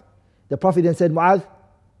معاذ. The Prophet then said, Mu'adh,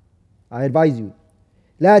 I advise you,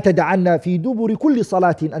 لا تدعنا في دبر كل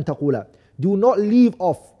صلاة أن تقولا. Do not leave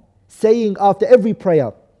off saying after every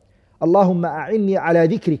prayer, Allahumma a'inni ala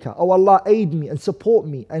dhikrika, oh Allah, aid me and support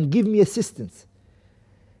me and give me assistance.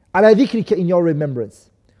 Ala dhikrika, in your remembrance.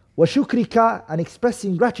 Wa shukrika, and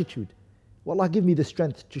expressing gratitude. Oh Allah, give me the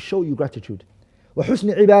strength to show you gratitude. Wa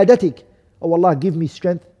husni ibadatik, oh Allah, give me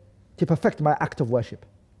strength to perfect my act of worship.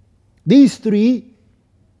 These three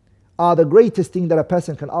are the greatest thing that a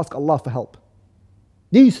person can ask Allah for help.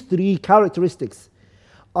 These three characteristics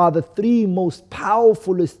are the three most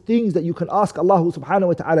powerfulest things that you can ask Allah subhanahu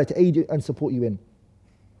wa ta'ala to aid you and support you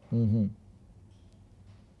in.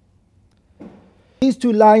 These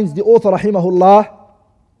two lines, the author rahimahullah,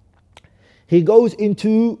 he goes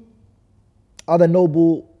into other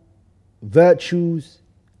noble virtues,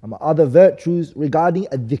 other virtues regarding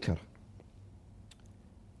al-dhikr.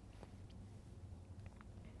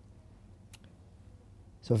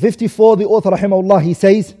 So 54, the author rahimahullah, he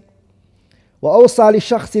says, وأوصى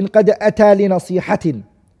لشخص قد أتى لنصيحة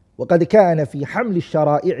وقد كان في حمل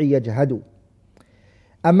الشرائع يجهد.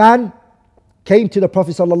 A man came to the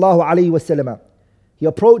Prophet sallallahu alaihi wasallam. He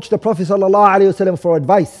approached the Prophet sallallahu alaihi wasallam for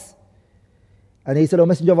advice, and he said, "O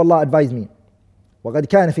Messenger of Allah, advise me." وقد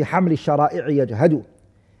كان في حمل الشرائع يجهد.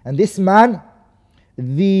 And this man,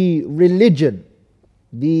 the religion,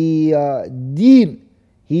 the deen,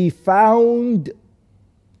 he found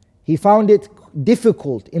it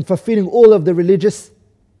difficult in fulfilling all of the religious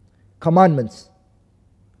commandments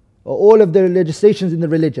or all of the legislations in the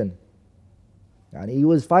religion. And he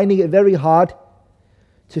was finding it very hard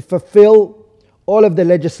to fulfill all of the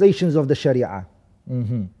legislations of the Sharia.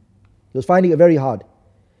 He was finding it very hard.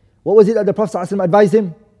 What was it that the Prophet ﷺ advised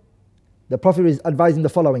him? The Prophet is advising the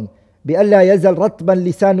following: بِأَلَّا يَزَلْ رَطْبًا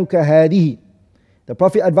لِسَانُكَ هَذِهِ. The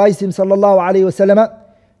Prophet advised him sallallahu alayhi wasallam.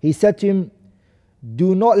 He said to him,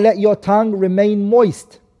 do not let your tongue remain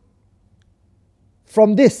moist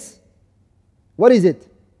from this. What is it?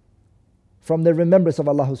 From the remembrance of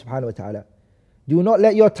Allah subhanahu wa ta'ala. Do not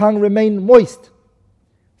let your tongue remain moist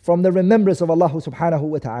from the remembrance of Allah subhanahu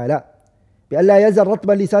wa ta'ala. بِأَلَّا يَزَلْ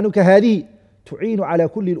رَطْبًا لِسَانُكَ هَذِهِ تُعِينُ عَلَى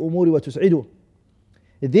كُلِّ الْأُمُورِ وَتُسْعِدُ.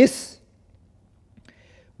 This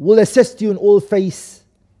will assist you in all face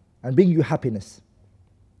and bring you happiness.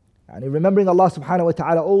 And remembering Allah subhanahu wa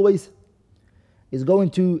ta'ala always is going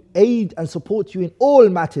to aid and support you in all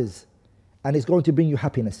matters, and is going to bring you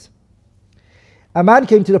happiness. A man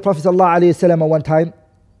came to the Prophet ﷺ one time.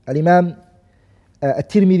 Al-Imam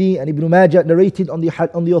At-Tirmidhi and Ibn Majah narrated on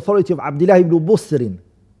the authority of Abdullah ibn Busrin.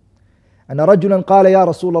 And رَجُلًا قَالَ يَا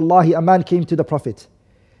رَسُولَ اللَّهِ. A man came to the Prophet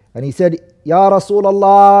and he said, يَا رَسُولَ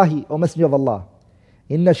اللَّهِ, O Messenger of Allah,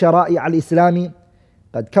 إِنَّ شَرَائِعَ الْإِسْلَامِ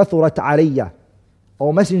قَدْ كَثُرَتْ عَلَيَّ.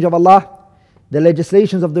 O Messenger of Allah, the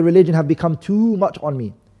legislations of the religion have become too much on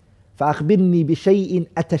me. فَأَخْبِرْنِي بِشَيْءٍ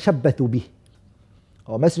أَتَشَبَّثُ بِهِ.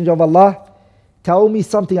 O Messenger of Allah, tell me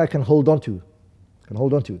something I can hold on to.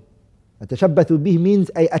 أَتَشَبَّثُ بِهِ means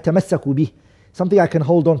أي أَتَمَسَّكُ بِهِ, something I can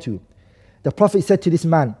hold on to. The Prophet said to this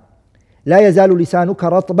man, لَا يَزَالُ لِسَانُكَ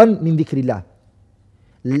رَطْبًا مِنْ ذِكْرِ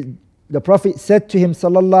اللَّهِ. The Prophet said to him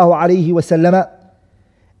sallallahu alayhi wasallam,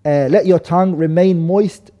 let your tongue remain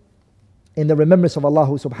moist in the remembrance of Allah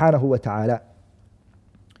subhanahu wa ta'ala.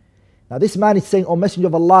 Now this man is saying, O Messenger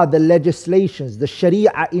of Allah, the legislations, the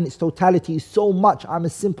Sharia in its totality is so much. I'm a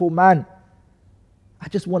simple man. I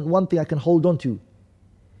just want one thing I can hold on to.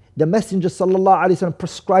 The Messenger sallallahu alayhi wasallam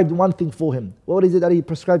prescribed one thing for him. What is it that he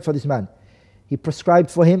prescribed for this man? He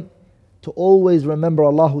prescribed for him to always remember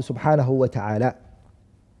Allah subhanahu wa ta'ala.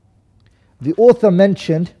 The author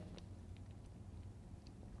mentioned,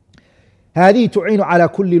 هذه تعين على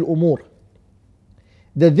كل الأمور.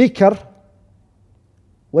 The dhikr,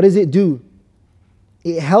 what does it do?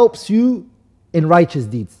 It helps you in righteous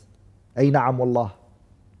deeds. أي نعم والله.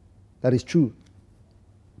 That is true.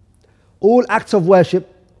 All acts of worship,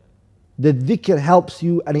 the dhikr helps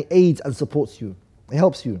you and it aids and supports you. It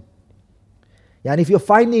helps you. And if you're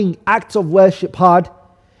finding acts of worship hard,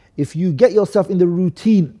 if you get yourself in the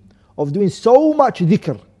routine of doing so much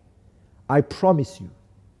dhikr, I promise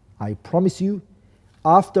you,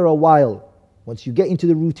 after a while, once you get into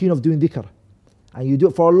the routine of doing dhikr, and you do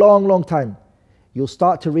it for a long, long time, you'll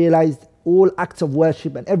start to realize all acts of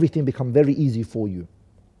worship and everything become very easy for you.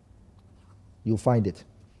 You'll find it.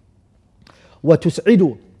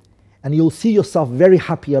 وَتُسْعِدُ. And you'll see yourself very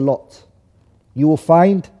happy a lot. You will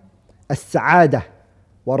find السعادة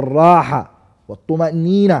والراحة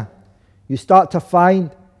والطمأنينة. You start to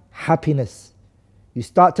find happiness. You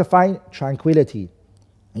start to find tranquility.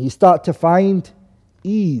 And you start to find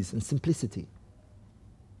ease and simplicity.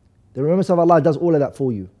 The remembrance of Allah does all of that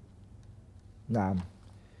for you. Naam.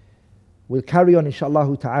 We'll carry on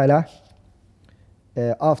inshaAllah ta'ala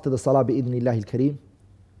after the salah bi'idhnillahi al-kareem.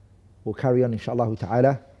 we'll carry on inshallah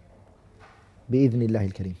ta'ala بإذن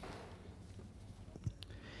الله الكريم.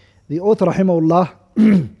 The author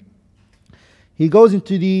rahimahullah he goes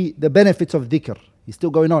into the benefits of dhikr. He's still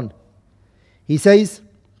going on. He says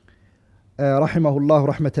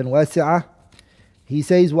rahimahullah rahmatan wasi'ah. He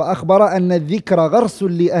says وأخبر أن الذكر غرس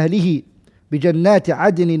لأهله بجنات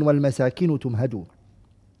عدن والمساكن تمهد.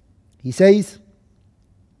 He says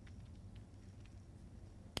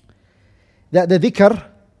that the dhikr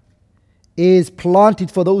is planted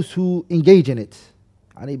for those who engage in it,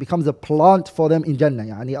 and it becomes a plant for them in Jannah.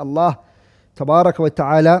 Yani Allah Tabaraka wa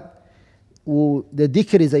Ta'ala, the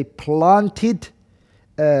dhikr is a planted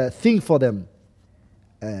thing for them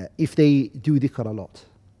if they do dhikr a lot.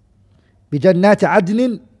 بِجَنَّاتِ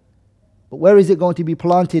عَدْنٍ. But where is it going to be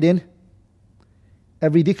planted in?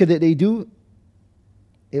 Every dhikr that they do,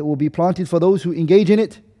 it will be planted for those who engage in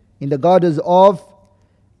it in the gardens of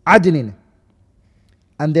Adnin,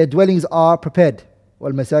 and their dwellings are prepared.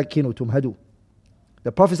 وَالْمَسَاكِنُ تُمْهَدُ.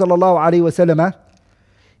 The Prophet ﷺ,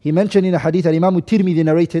 he mentioned in a hadith that Imam Tirmidhi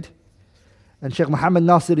narrated, and Shaykh Muhammad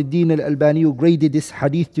Nasir al-Din al-Albani graded this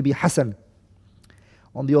hadith to be Hasan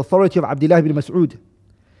on the authority of Abdullah ibn Mas'ud,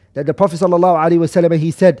 that the Prophet ﷺ,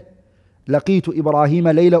 he said, لَقِيتُ إِبْرَاهِيمَ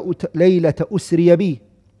لَيْلَةَ أُسْرِيَ بِي.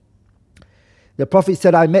 The Prophet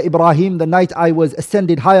said, I met Ibrahim the night I was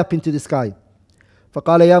ascended high up into the sky.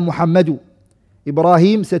 فَقَالَ يَا مُحَمَّدُ.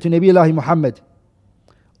 Ibrahim said to Nabi Allah Muhammad,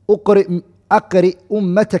 أقرئ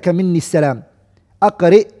أمتك مني السلام.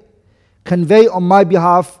 أقرئ, convey on my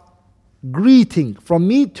behalf greeting from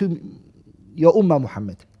me to your ummah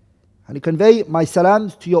Muhammad. And convey my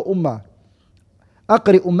salams to your ummah.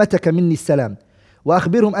 أقرئ أمتك مني السلام.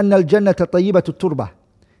 وأخبرهم أن الجنة طيبة التربة.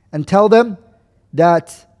 And tell them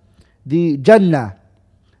that the Jannah,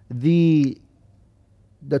 the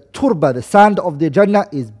turba, the sand of the Jannah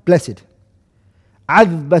is blessed.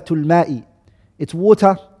 عذبة الماء. Its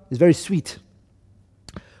water is very sweet.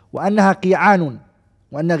 وأنها قيعان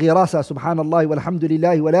وأن غراسها سبحان الله والحمد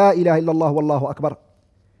لله ولا إله إلا الله والله أكبر.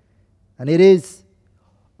 And it is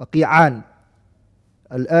a قيعان,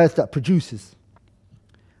 an earth that produces.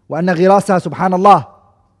 وأن غراسها سبحان الله.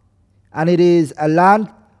 And it is a land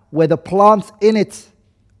where the plants in it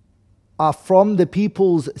are from the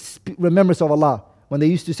people's remembrance of Allah, when they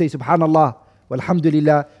used to say Subhanallah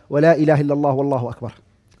walhamdulillah wa la ilaha illallah wallahu akbar.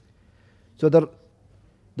 So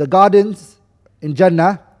the gardens in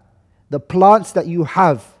Jannah, the plants that you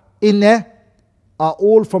have in there are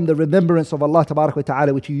all from the remembrance of Allah Tabarak wa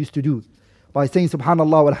Ta'ala, which you used to do by saying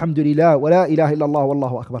Subhanallah walhamdulillah wa la ilaha illallah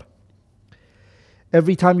wallahu akbar.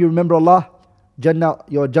 Every time you remember Allah,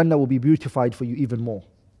 your Jannah will be beautified for you even more.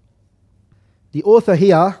 The author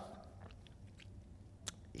here,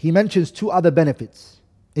 he mentions two other benefits.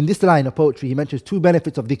 In this line of poetry, he mentions two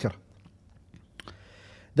benefits of dhikr.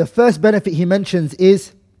 The first benefit he mentions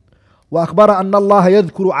is وَأَخْبَرَ أَنَّ اللَّهَ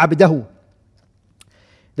يَذْكُرُ عَبْدَهُ.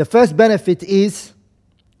 The first benefit is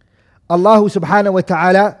Allah subhanahu wa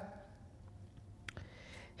ta'ala,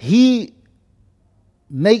 He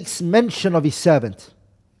makes mention of His servant.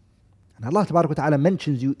 And Allah tabarak wa ta'ala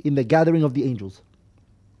mentions you in the gathering of the angels.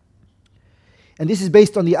 And this is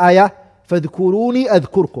based on the ayah, فَاذْكُرُونِي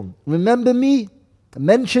أَذْكُرْكُمْ. Remember me,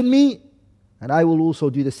 mention me, and I will also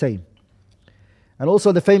do the same. And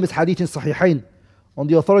also the famous hadith in Sahihain, on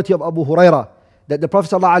the authority of Abu Hurairah, that the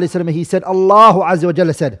Prophet ﷺ, he said, Allah Azza wa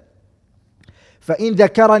Jalla said, فَإِنْ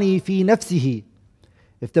ذَكَرَنِي فِي نَفْسِهِ.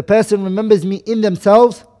 If the person remembers me in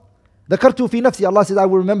themselves, ذَكَرْتُ فِي نَفْسِي. Allah says, I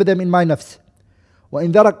will remember them in my nafs.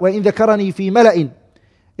 وَإِنْ ذَكَرَنِي فِي مَلَئٍ.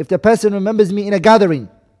 If the person remembers me in a gathering,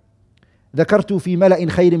 ذَكَرْتُ فِي مَلَئٍ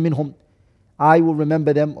خَيْرٍ مِّنْهُمْ. I will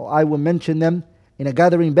remember them, or I will mention them in a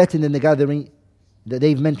gathering better than the gathering that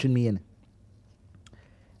they've mentioned me in.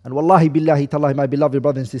 And wallahi billahi tallahi, my beloved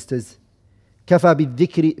brothers and sisters, كَفَى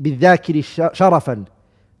بِالذَّاكِرِ شَرَفًا.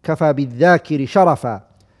 كَفَى بِالذَّاكِرِ شَرَفًا.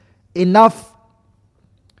 Enough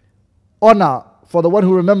honor for the one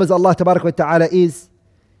who remembers Allah Tabarak wa Ta'ala is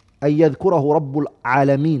أَن يَذْكُرَهُ رَبُّ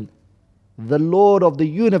الْعَالَمِينَ. The Lord of the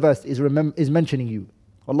universe is mentioning you.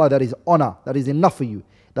 Allah, that is honor, that is enough for you,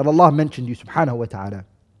 that Allah mentioned you subhanahu wa ta'ala.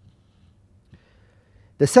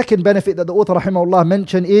 The second benefit that the author rahimahullah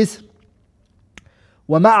mentioned is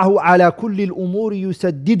وَمَعَهُ عَلَى كُلِّ الْأُمُورِ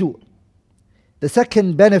يُسَدِّدُ. The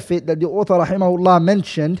second benefit that the author rahimahullah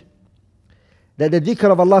mentioned, that the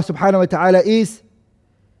dhikr of Allah subhanahu wa ta'ala is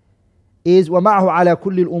وَمَعَهُ عَلَى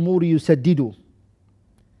كُلِّ الْأُمُورِ يُسَدِّدُ,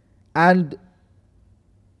 and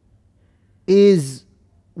is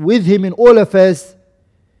with him in all affairs,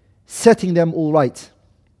 setting them all right.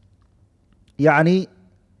 Yani,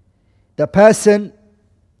 the person,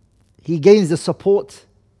 he gains the support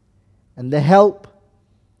and the help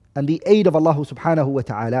and the aid of Allah subhanahu wa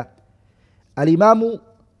ta'ala. Al-Imam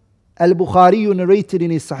Al-Bukhari narrated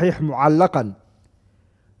in his Sahih Mu'allaqan,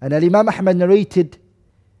 and Al-Imam Ahmad narrated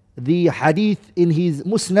the hadith in his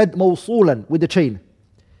Musnad Mawsulan with the chain,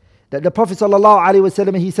 that the Prophet sallallahu alaihi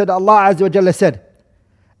wasallam, he said, Allah Azza wa Jalla said,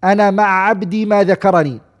 Ana ma'a abdi ma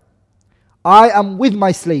dhakarani. I am with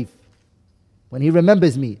my slave when he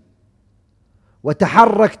remembers me.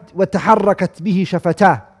 وَتَحَرَّكَتْ بِهِ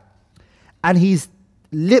شَفَتَاهُ, and his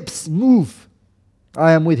lips move,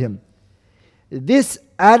 I am with him. This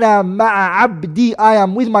أَنَا مَعَ عَبْدِي, I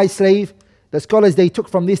am with my slave, the scholars, they took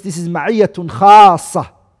from this is مَعِيَّةٌ خَاصَّةٌ.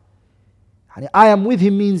 I am with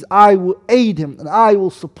him means I will aid him and I will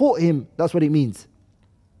support him. That's what it means.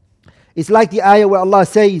 It's like the ayah where Allah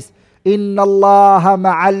says, إِنَّ اللَّهَ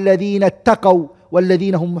مَعَ الَّذِينَ اتَّقَوْا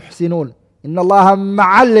وَالَّذِينَ هُمْ مُحْسِنُونَ. إِنَّ اللَّهَ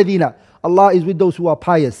مَعَ الَّذِينَ. Allah is with those who are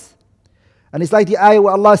pious. And it's like the ayah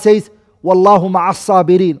where Allah says, وَاللَّهُ مَعَ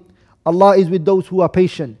الصَّابِرِينَ. Allah is with those who are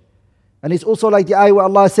patient. And it's also like the ayah where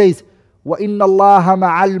Allah says, وَإِنَّ اللَّهَ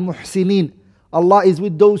مَعَ الْمُحْسِنِينَ. Allah is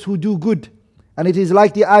with those who do good. And it is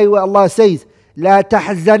like the ayah where Allah says, لَا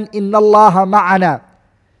تَحْزَنْ إِنَّ اللَّهَ مَعَنَا.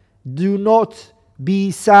 Do not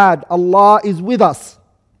be sad, Allah is with us.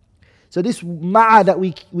 So this ma'a that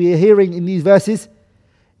we are hearing in these verses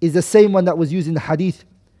is the same one that was used in the hadith,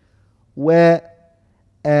 where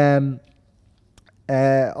Allah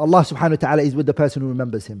subhanahu wa ta'ala is with the person who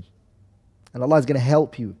remembers him. And Allah is going to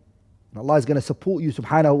help you. And Allah is going to support you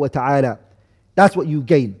subhanahu wa ta'ala. That's what you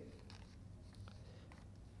gain.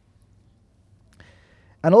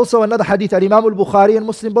 And also another hadith, Imam Al-Bukhari and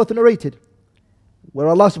Muslim both narrated, where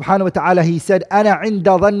Allah subhanahu wa ta'ala, he said, أَنَا عِنْدَ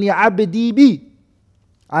ظَنِّ عَبْدِي بِي.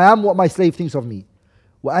 I am what my slave thinks of me.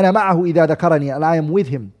 وَأَنَا مَعَهُ إِذَا ذَكَرَنِي. And I am with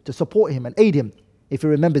him to support him and aid him if he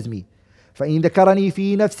remembers me. فَإِنْ ذَكَرَنِي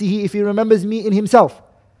فِي نَفْسِهِ. If he remembers me in himself,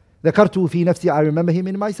 ذَكَرْتُهُ فِي نَفْسِي. I remember him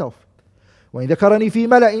in myself. وَإِنْ ذَكَرَنِي فِي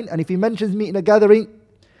مَلَئٍ. And if he mentions me in a gathering,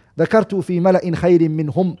 ذَكَرْتُهُ فِي مَلَئٍ خَيْرٍ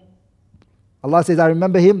مِّنْهُمْ. Allah says, I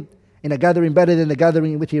remember him in a gathering better than the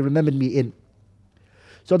gathering in which he remembered me in.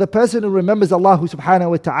 So the person who remembers Allah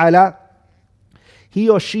subhanahu wa ta'ala, he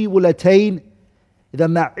or she will attain the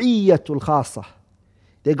ma'iyyatul khasa.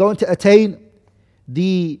 They're going to attain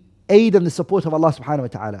the aid and the support of Allah subhanahu wa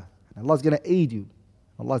ta'ala. Allah is going to aid you.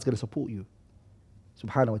 Allah is going to support you.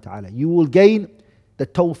 Subhanahu wa ta'ala. You will gain the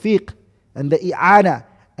tawfiq and the i'ana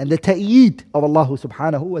and the ta'eed of Allah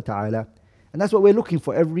subhanahu wa ta'ala. And that's what we're looking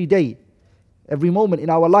for every day. Every moment in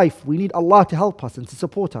our life, we need Allah to help us and to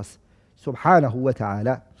support us. Subhanahu wa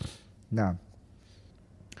ta'ala. Now,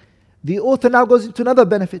 the author now goes into another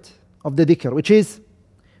benefit of the dhikr, which is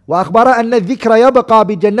وَأَخْبَرَ أَنَّ الذِّكْرَ يَبْقَى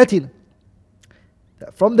بِجَنَّةٍ.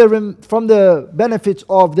 From the benefits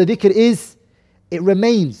of the dhikr is, it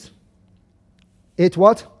remains. It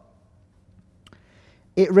what?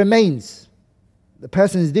 It remains. The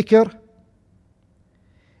person's dhikr,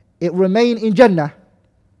 it remain in Jannah,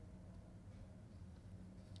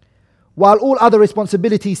 while all other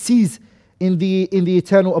responsibilities cease in the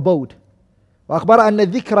eternal abode. وَأَخْبَرَ أَنَّ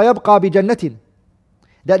الذِّكْرَ يَبْقَى بِجَنَّةٍ.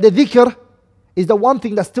 That the dhikr is the one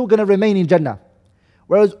thing that's still going to remain in Jannah.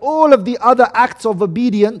 Whereas all of the other acts of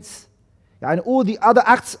obedience, and all the other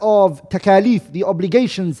acts of takalif, the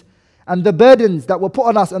obligations and the burdens that were put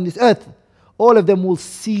on us on this earth, all of them will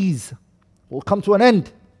cease, will come to an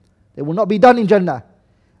end. They will not be done in Jannah.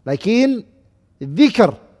 Like in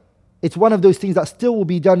dhikr, it's one of those things that still will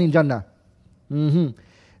be done in Jannah.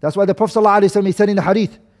 That's why the Prophet ﷺ, he said in the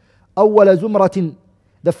hadith, أول زمرة,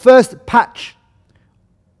 the first patch,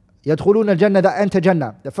 يدخلون الجنة, that enter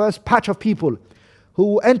Jannah, the first patch of people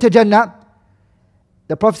who enter Jannah,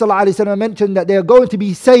 the Prophet ﷺ mentioned that they are going to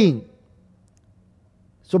be saying,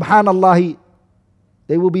 Subhanallah,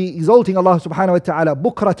 they will be exalting Allah subhanahu wa ta'ala,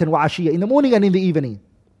 bukratan wa ashiyya, in the morning and in the evening.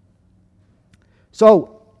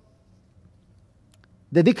 So,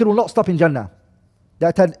 the dhikr will not stop in Jannah.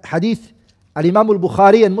 That hadith, Al-Imam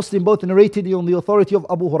Al-Bukhari and Muslim both narrated on the authority of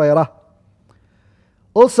Abu Hurairah.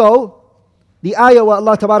 Also, the ayah where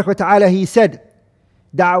Allah tabarak wa ta'ala, he said,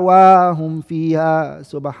 دعواهم فيها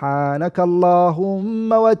سبحانك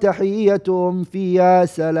اللهم وتحيتهم فيها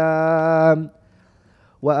سلام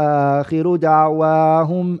وآخر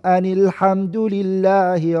دعواهم أن الحمد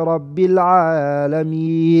لله رب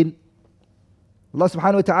العالمين. Allah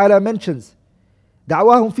subhanahu wa ta'ala mentions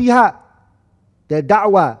دعواهم فيها, their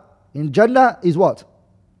da'wah in Jannah is what?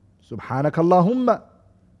 سبحانك اللهم.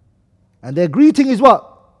 And their greeting is what?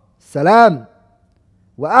 Salam.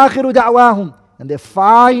 وآخر دعواهم, and the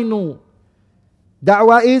final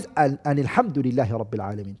da'wah is and alhamdulillahi rabbil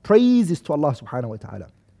alameen. Praise is to Allah subhanahu wa ta'ala.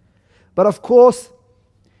 But of course,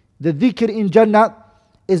 the dhikr in Jannah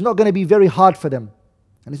is not going to be very hard for them.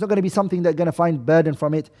 And it's not going to be something they're going to find burden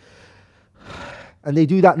from it. And they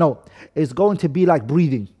do that. No. It's going to be like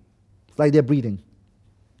breathing. It's like they're breathing.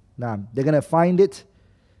 They're going to find it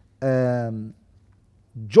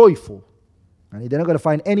joyful. And they're not going to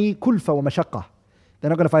find any kulfa wa mashaqqa. They're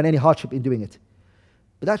not going to find any hardship in doing it.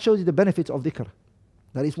 But that shows you the benefits of dhikr.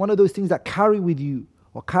 That it's one of those things that carry with you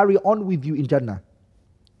or carry on with you in Jannah.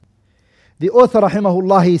 The author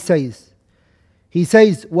rahimahullah, he says,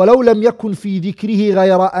 وَلَوْ لَمْ يَكُنْ فِي ذِكْرِهِ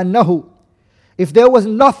غَيْرَ أَنَّهُ, if there was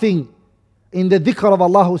nothing in the dhikr of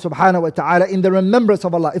Allah subhanahu wa ta'ala, in the remembrance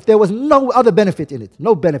of Allah, if there was no other benefit in it,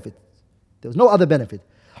 no benefit, there was no other benefit,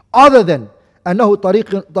 other than أنه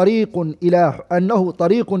طريق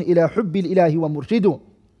إلى حب الإله ومرشده,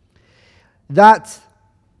 that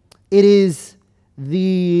it is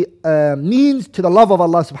the means to the love of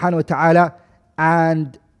Allah subhanahu wa ta'ala,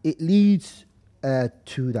 and it leads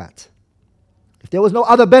to that. If there was no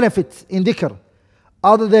other benefit in dhikr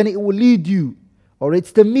other than it will lead you, or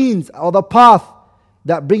it's the means or the path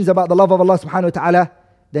that brings about the love of Allah subhanahu wa ta'ala,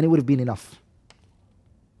 then it would have been enough.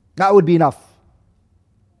 That would be enough.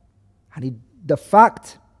 And the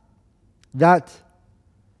fact that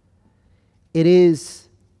it is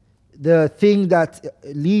the thing that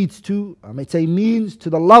leads to, I might say means to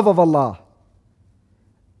the love of Allah,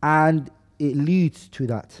 and it leads to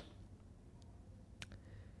that.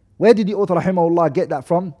 Where did the author rahimahullah get that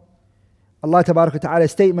from? Allah tabarak wa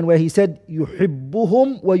ta'ala's statement where he said,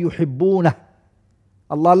 يُحِبُّهُمْ وَيُحِبُّونَهُ.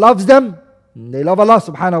 Allah loves them, and they love Allah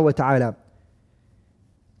subhanahu wa ta'ala.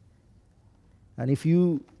 And if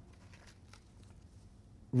you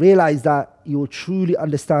realize that, you will truly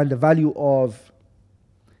understand the value of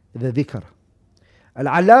the dhikr.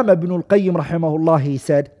 Al-Allama ibn al-Qayyim rahimahullah, he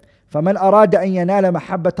said, فَمَنْ أَرَادَ أَنْ يَنَالَ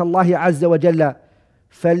مَحَبَّةَ اللَّهِ عَزَّ وَجَلَّ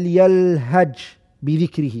فَلْيَلْهَجْ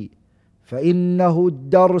بذكره فإنه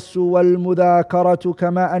الدرس والمذاكرة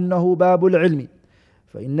كما أنه باب العلم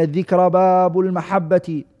فإن الذكر باب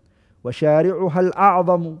المحبة وشارعها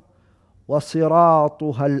الأعظم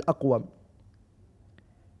وصراطها الأقوم.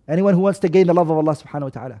 Anyone who wants to gain the love of Allah subhanahu wa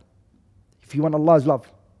ta'ala, if you want Allah's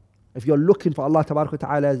love, if you're looking for Allah tabarak wa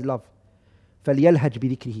ta'ala's love, فَلْيَلْهَجْ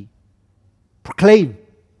بِذِكْرِهِ, proclaim,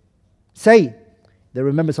 say the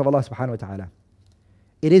remembrance of Allah subhanahu wa ta'ala.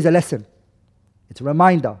 It is a lesson, it's a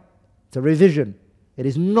reminder, it's a revision, it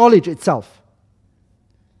is knowledge itself.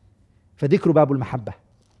 فَذِكْرُ بَابُ الْمَحَبَّةِ,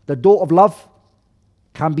 the door of love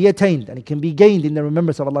can be attained and it can be gained in the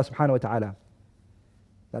remembrance of Allah subhanahu wa ta'ala.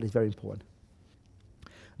 That is very important.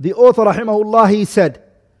 The author rahimahullah, he said,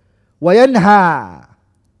 وَيَنْهَى,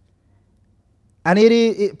 and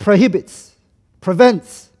it prohibits,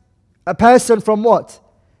 prevents a person from what?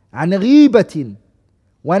 عَنْ غِيبَةٍ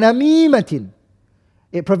وَنَمِيمَةٍ.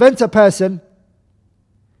 It prevents a person,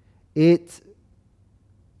 it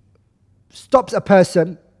stops a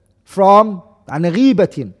person from عَنْ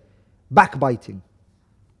غِيبَةٍ, backbiting.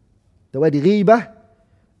 The word غِيبة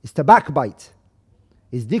is to backbite.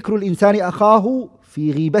 Is ذِكْرُ الْإِنسَانِ أَخَاهُ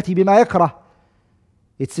فِي غِيبَةِ بِمَا يَكْرَهُ.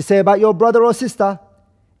 It's to say about your brother or sister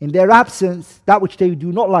in their absence that which they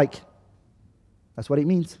do not like. That's what it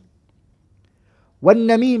means.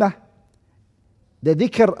 وَالنَّمِيمَةِ, the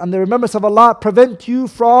dhikr and the remembrance of Allah prevent you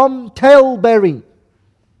from tale-bearing.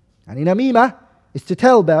 And in namimah is to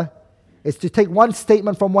tale-bear, is to take one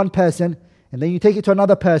statement from one person and then you take it to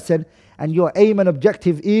another person, and your aim and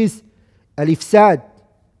objective is al-ifsad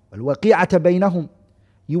wal-waqi'ata baynahum.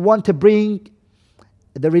 You want to bring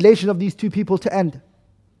the relation of these two people to end.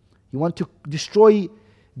 You want to destroy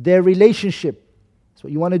their relationship. That's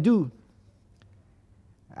what you want to do.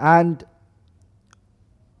 And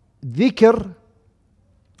dhikr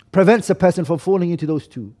prevents a person from falling into those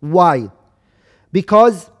two. Why?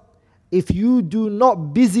 Because if you do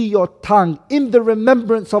not busy your tongue in the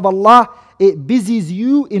remembrance of Allah, it busies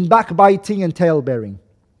you in backbiting and tale-bearing.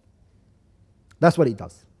 That's what it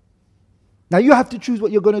does. Now you have to choose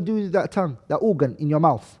what you're going to do with that tongue, that organ in your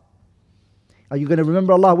mouth. Are you going to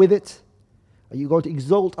remember Allah with it? Are you going to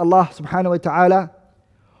exalt Allah subhanahu wa ta'ala?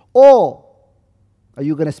 Or are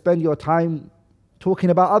you going to spend your time talking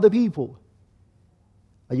about other people?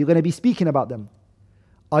 Are you going to be speaking about them?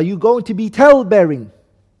 Are you going to be tale-bearing?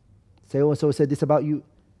 Say, oh, so said this about you.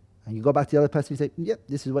 And you go back to the other person and say, yep,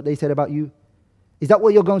 this is what they said about you. Is that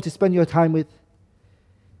what you're going to spend your time with?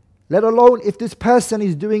 Let alone if this person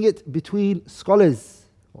is doing it between scholars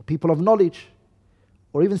or people of knowledge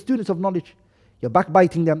or even students of knowledge. You're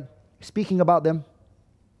backbiting them, speaking about them.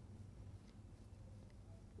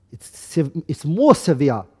 It's more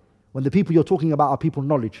severe when the people you're talking about are people of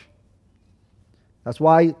knowledge. That's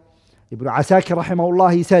why Ibn Asakir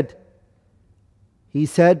rahimahullah, he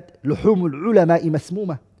said, لُحُومُ الْعُلَمَاءِ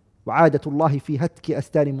مَسْمُومَةِ, وعادة الله في هتك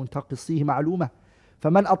أستار منتقصيه معلومة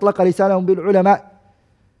فمن أطلق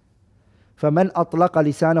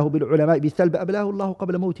لسانه بالعلماء بالثلب أبلاه الله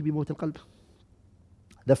قبل موت بموت القلب.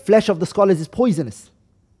 The flesh of the scholars is poisonous.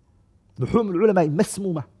 لحوم العلماء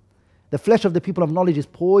مسمومة. The flesh of the people of knowledge is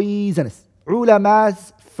poisonous.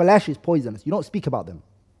 Ulama's flesh is poisonous. You don't speak about them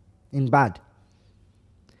in bad.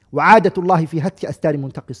 وعادة الله في هتك أستار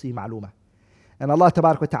منتقصيه معلومة. And Allah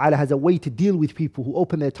Tabarak wa Ta'ala has a way to deal with people who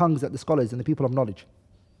open their tongues at the scholars and the people of knowledge.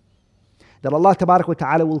 That Allah Tabarak wa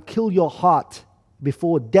Ta'ala will kill your heart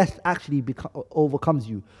before death actually overcomes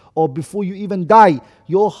you. Or before you even die,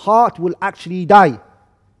 your heart will actually die.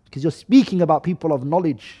 Because you're speaking about people of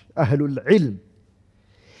knowledge, Ahlul Ilm.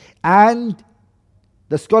 And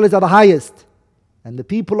the scholars are the highest. And the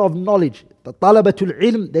people of knowledge, the Talabatul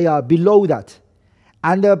Ilm, they are below that.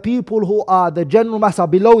 And the people who are the general mass are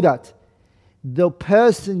below that. The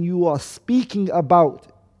person you are speaking about,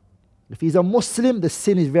 if he's a Muslim, the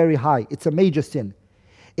sin is very high. It's a major sin.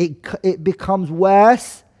 It becomes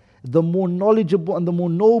worse the more knowledgeable and the more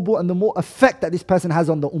noble and the more effect that this person has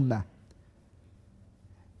on the ummah.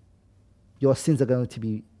 Your sins are going to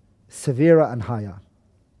be severer and higher.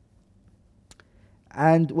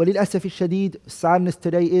 And walil-asaf al-shadid, sadness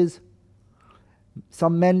today is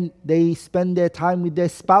some men, they spend their time with their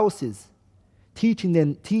spouses, teaching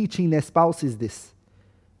their spouses this.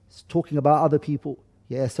 It's talking about other people.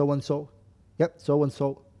 Yeah, so-and-so. Yep,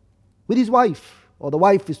 so-and-so. With his wife. Or the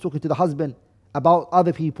wife is talking to the husband about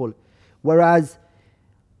other people. Whereas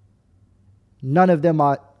none of them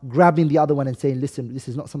are grabbing the other one and saying, listen, this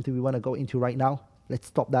is not something we want to go into right now. Let's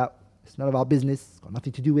stop that. It's none of our business. It's got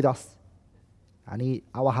nothing to do with us.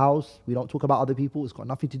 Our house, we don't talk about other people. It's got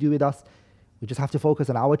nothing to do with us. We just have to focus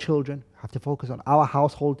on our children. Have to focus on our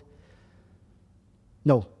household.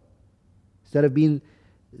 No. Instead of being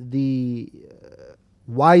the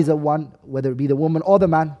wiser one, whether it be the woman or the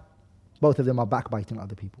man, both of them are backbiting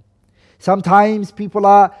other people. Sometimes people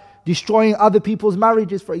are destroying other people's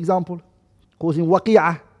marriages, for example, causing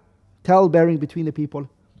waqi'ah, tale-bearing between the people.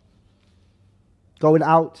 Going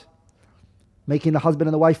out, making the husband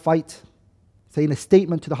and the wife fight, saying a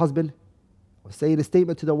statement to the husband, or saying a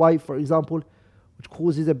statement to the wife, for example, which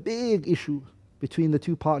causes a big issue between the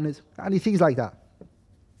two partners, and things like that.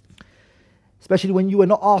 Especially when you were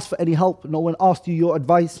not asked for any help, no one asked you your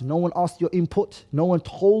advice, no one asked your input, no one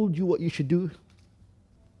told you what you should do.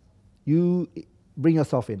 You bring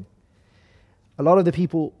yourself in. A lot of the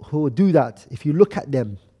people who do that, if you look at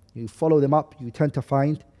them, you follow them up, you tend to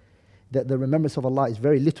find that the remembrance of Allah is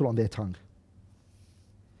very little on their tongue.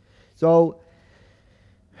 So,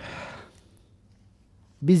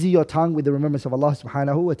 busy your tongue with the remembrance of Allah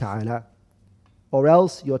subhanahu wa ta'ala, or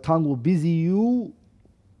else your tongue will busy you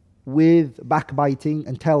with backbiting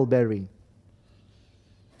and tale-bearing.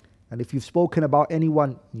 And if you've spoken about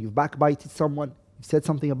anyone, you've backbited someone, you've said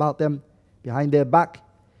something about them behind their back,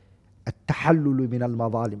 التحلل من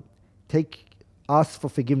المظالم. Ask for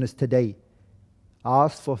forgiveness today.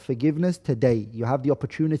 Ask for forgiveness today. You have the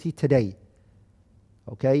opportunity today.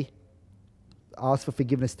 Okay? Ask for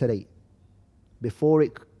forgiveness today. Before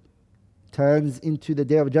it turns into the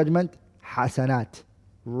day of judgment, hasanat,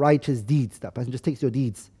 righteous deeds. That person just takes your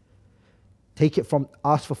deeds. Take it from,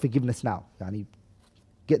 ask for forgiveness now.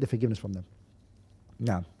 Get the forgiveness from them.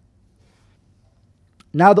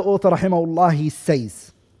 Now the author rahimahullah, he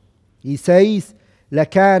says,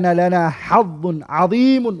 لَكَانَ لَنَا حَظٌّ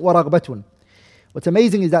عَظِيمٌ وَرَغْبَةٌ. What's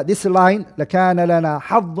amazing is that this line, لَكَانَ لَنَا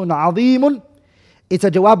حَظٌّ عَظِيمٌ, it's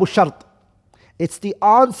a jawab al-shart. It's the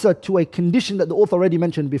answer to a condition that the author already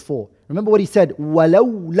mentioned before. Remember what he said,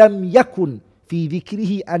 وَلَوْ لَمْ يَكُنْ فِي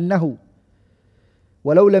ذِكْرِهِ أَنَّهُ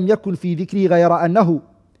وَلَوْ لَمْ يَكُنْ فِي ذِكْرِهِ غَيْرَ أَنَّهُ.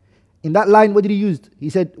 In that line, what did he use? He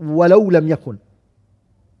said, وَلَوْ لَمْ يَكُنْ.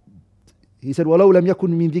 He said, وَلَوْ لَمْ يَكُنْ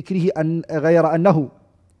مِنْ ذِكْرِهِ غَيْرَ أَنَّهُ.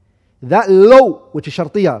 That low, which is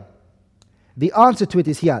shartiyah, the answer to it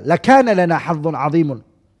is here. لَكَانَ لَنَا حَظٌّ عَظِيمٌ.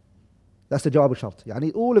 That's the jawab al-shart.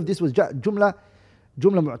 All of this was jumla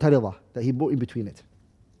mu'tarida that he brought in between it.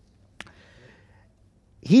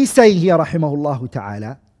 He's saying here, rahimahullah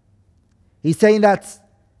ta'ala, he's saying that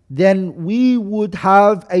then we would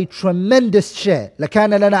have a tremendous share. لَكَانَ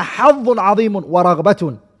لَنَا حَظٌّ عَظِيمٌ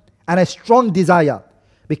وَرَغْبَةٌ. And a strong desire.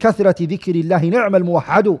 بِكَثْرَةِ ذِكْرِ اللَّهِ نِعْمَ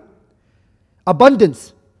الْمُوَحَّدُ.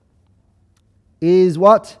 Abundance is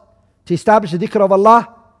what? To establish the dhikr of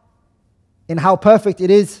Allah in how perfect it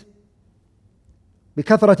is.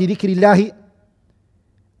 بِكَثْرَةِ ذِكْرِ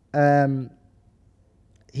اللَّهِ.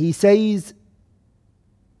 He says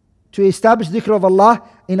to establish the dhikr of Allah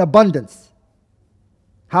in abundance.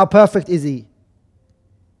 How perfect is He?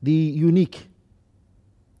 The unique.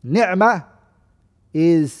 Ni'mah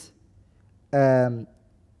is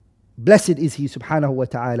blessed is He subhanahu wa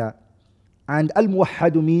ta'ala. And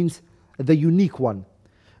Al-Muwahhadu means the unique one.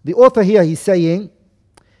 The author here, he's saying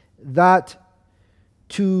that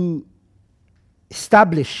to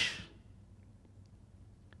establish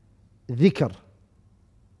dhikr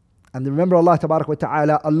and remember Allah tabarak wa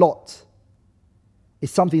ta'ala a lot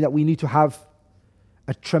is something that we need to have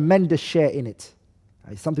a tremendous share in it.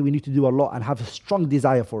 It's something we need to do a lot and have a strong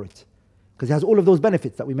desire for it. Because it has all of those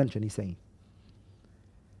benefits that we mentioned, he's saying.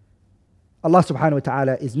 Allah subhanahu wa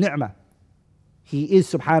ta'ala is ni'mah. He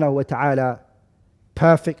is subhanahu wa ta'ala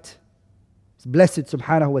perfect. He's blessed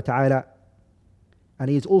subhanahu wa ta'ala. And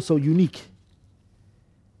He is also unique.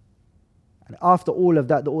 And after all of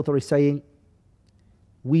that, the author is saying,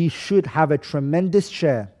 we should have a tremendous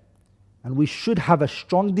share and we should have a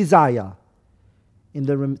strong desire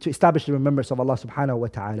to establish the remembrance of Allah subhanahu wa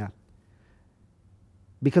ta'ala.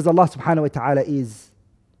 Because Allah subhanahu wa ta'ala He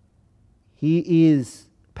is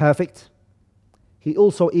perfect. He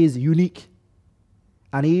also is unique.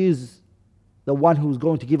 And He is the one who's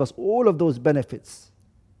going to give us all of those benefits.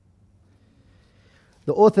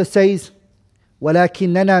 The author says,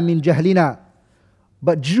 وَلَكِنَّنَا مِنْ جَهْلِنَا,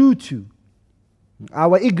 but due to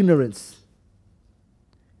our ignorance,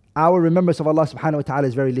 our remembrance of Allah subhanahu wa ta'ala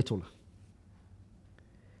is very little.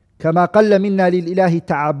 كَمَا قَلَّ مِنَّا لِلْإِلَهِ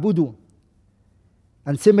تَعَبُّدُ,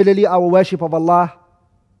 and similarly our worship of Allah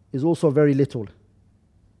is also very little.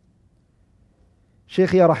 Shaykh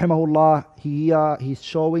rahimahullah, he's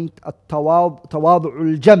showing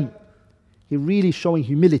tawadu'ul jam. He's really showing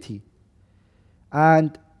humility.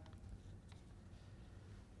 And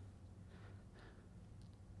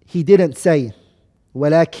he didn't say,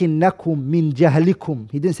 وَلَكِنَّكُمْ مِنْ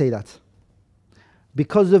جَهْلِكُمْ. He didn't say that.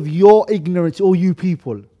 Because of your ignorance, all you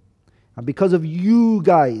people, and because of you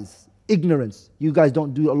guys, ignorance, you guys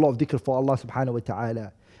don't do a lot of dhikr for Allah subhanahu wa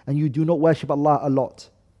ta'ala, and you do not worship Allah a lot.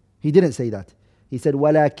 He didn't say that. He said,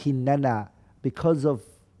 وَلَكِنَّنَا, because of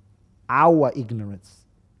our ignorance.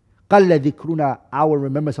 قَلَّ ذِكْرُنَا, our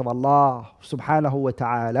remembrance of Allah subhanahu wa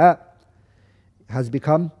ta'ala has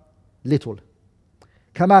become little.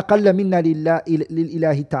 كَمَا قَلَّ مِنَّا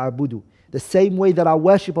لِلْإِلَهِ تَعَبُّدُ, the same way that our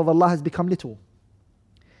worship of Allah has become little.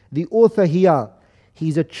 The author here,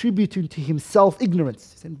 he's attributing to himself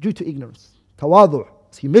ignorance, due to ignorance. Tawadu',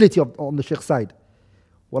 it's humility on the Shaykh's side.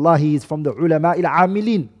 Wallahi, he is from the ulama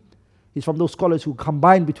il-amilin. He's from those scholars who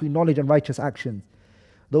combine between knowledge and righteous actions.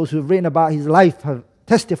 Those who have written about his life have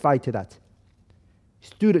testified to that. His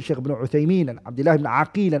student Shaykh Ibn Uthaymeen and Abdullah ibn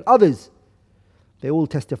Aqil and others, they all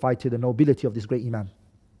testify to the nobility of this great Imam.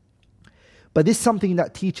 But this is something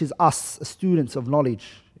that teaches us, students of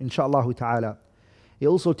knowledge, inshaAllah ta'ala. It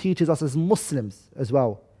also teaches us as Muslims as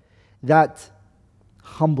well, that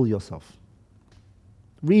humble yourself.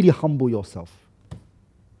 Really humble yourself.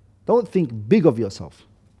 Don't think big of yourself.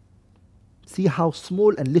 See how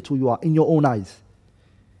small and little you are in your own eyes.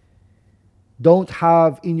 Don't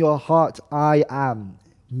have in your heart, I am,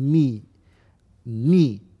 me.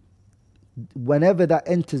 Whenever that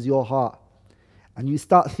enters your heart and you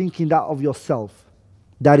start thinking that of yourself,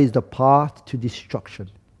 that is the path to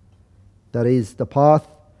destruction. That is the path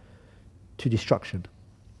to destruction.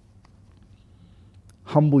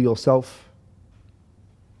 Humble yourself.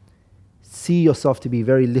 See yourself to be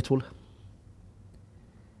very little.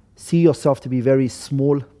 See yourself to be very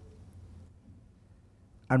small.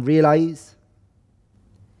 And realize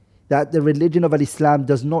that the religion of Islam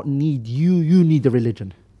does not need you, you need the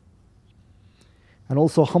religion. And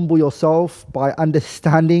also humble yourself by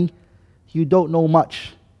understanding you don't know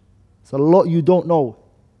much. It's a lot you don't know.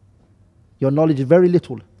 Your knowledge is very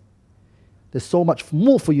little. There's so much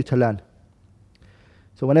more for you to learn.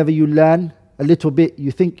 So whenever you learn a little bit,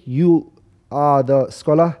 you think you are the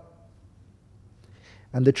scholar.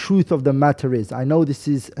 And the truth of the matter is, I know this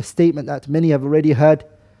is a statement that many have already heard,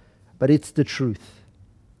 but it's the truth.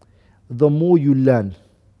 The more you learn,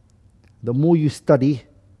 the more you study,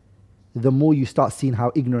 the more you start seeing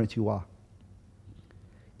how ignorant you are.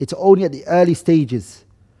 It's only at the early stages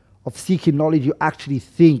of seeking knowledge you actually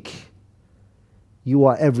think you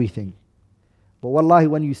are everything. But wallahi,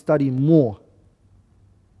 when you study more,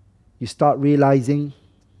 you start realizing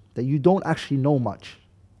that you don't actually know much.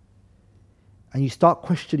 And you start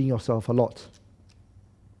questioning yourself a lot.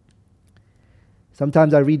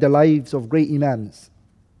 Sometimes I read the lives of great Imams,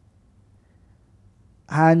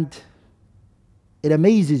 and it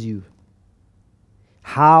amazes you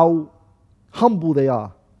how humble they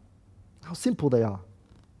are, how simple they are.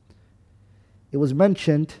 It was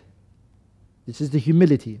mentioned, this is the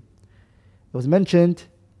humility. It was mentioned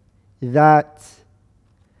that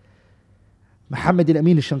Muhammad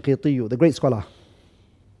al-Amin al-Shanqitiyu, the great scholar,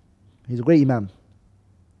 He's a great Imam.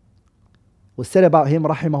 Was said about him,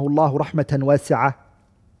 rahimahullah rahmatan wasi'ah,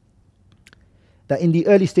 that in the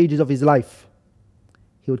early stages of his life,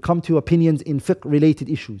 he would come to opinions in fiqh-related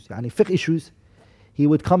issues. Yani fiqh issues, he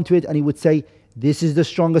would come to it and he would say, this is the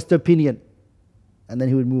strongest opinion. And then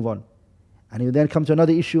he would move on. And he would then come to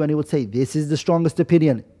another issue and he would say, this is the strongest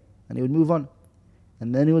opinion. And he would move on.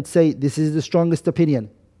 And then he would say, this is the strongest opinion.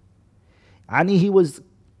 And he was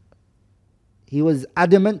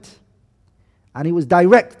adamant and he was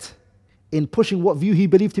direct in pushing what view he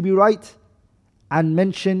believed to be right and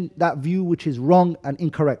mention that view which is wrong and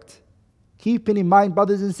incorrect. Keeping in mind,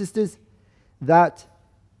 brothers and sisters, that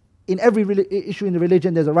in every issue in the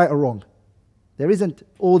religion there's a right or wrong. There isn't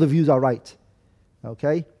all the views are right.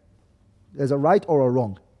 Okay? There's a right or a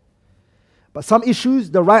wrong. But some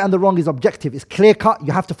issues, the right and the wrong is objective. It's clear cut.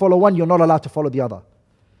 You have to follow one, you're not allowed to follow the other.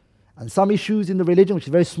 And some issues in the religion, which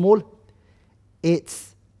is very small,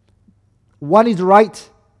 it's one is right,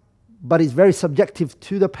 but it's very subjective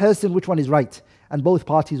to the person which one is right. And both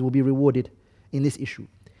parties will be rewarded in this issue.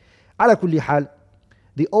 Ala kulli hal,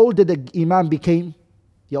 the older the Imam became,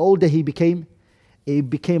 it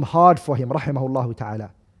became hard for him, rahimahullah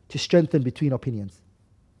ta'ala, to strengthen between opinions.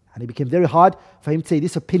 And it became very hard for him to say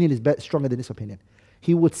this opinion is stronger than this opinion.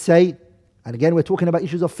 He would say, and again we're talking about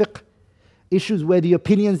issues of fiqh, issues where the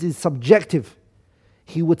opinions is subjective.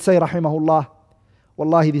 He would say, rahimahullah,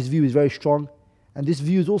 wallahi this view is very strong, and this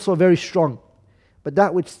view is also very strong. But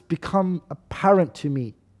that which has become apparent to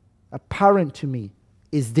me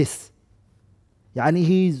is this. Yani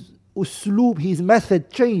his usloob, his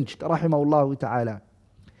method changed, rahimahullah ta'ala.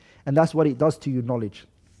 And that's what it does to your knowledge.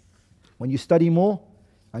 When you study more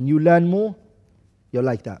and you learn more, you're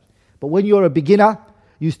like that. But when you're a beginner,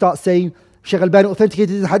 you start saying, Shaykh Albani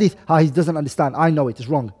authenticated this hadith. He doesn't understand. I know it is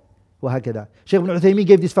wrong. وهكذا. Shaykh Ibn Uthaymeen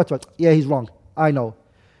gave this fatwa. Yeah, he's wrong. I know.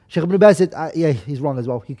 Shaykh Ibn Baz said, yeah, he's wrong as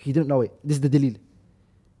well. He didn't know it. This is the dalil.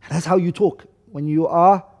 That's how you talk when you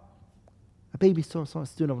are a baby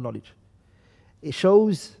student of knowledge. It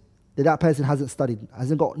shows that that person hasn't studied,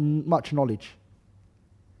 hasn't got much knowledge.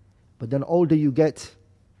 But then older you get,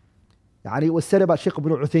 and it was said about Shaykh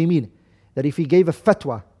Ibn Uthaymeen that if he gave a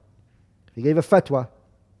fatwa,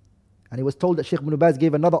 and he was told that Shaykh Ibn Baz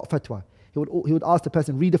gave another fatwa, he would ask the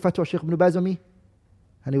person, read the fatwa Shaykh Ibn Baz on me,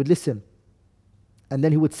 and he would listen. And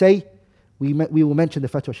then he would say, we will mention the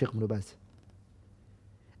fatwa Shaykh Ibn Baz.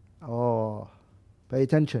 Oh, pay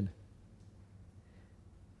attention.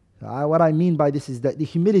 What I mean by this is that the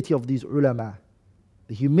humility of these ulama.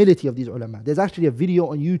 There's actually a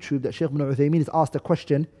video on YouTube that Shaykh Ibn Uthaymeen has asked a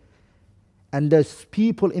question, and there's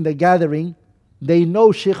people in the gathering, they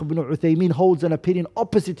know Shaykh Ibn Uthaymeen holds an opinion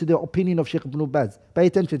opposite to the opinion of Shaykh Ibn Baz. Pay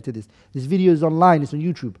attention to this. This video is online, it's on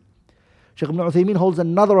YouTube. Shaykh Ibn Uthaymeen holds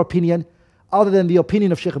another opinion other than the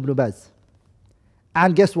opinion of Shaykh Ibn Baz.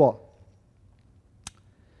 And guess what?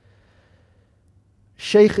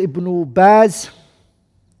 Shaykh Ibn Baz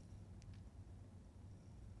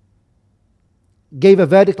gave a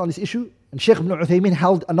verdict on this issue, and Shaykh Ibn Uthaymeen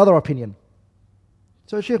held another opinion.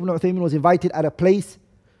 So Shaykh Ibn Uthaymeen was invited at a place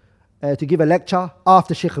to give a lecture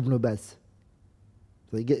after Shaykh Ibn Baz.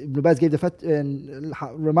 So Ibn Baz gave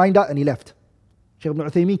the reminder and he left. Shaykh Ibn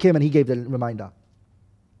Uthaymeen came and he gave the reminder.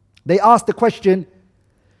 They asked the question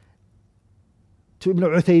to Ibn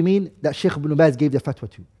Uthaymeen that Shaykh Ibn Baz gave the fatwa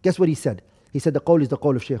to. Guess what he said? He said the qawl is the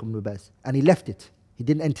qawl of Shaykh Ibn Baz. And he left it. He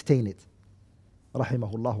didn't entertain it.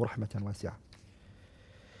 Rahimahullah rahmatan wasi'ah.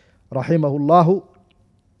 Rahimahullah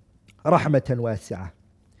rahmatan wasi'ah.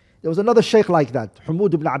 There was another Shaykh like that,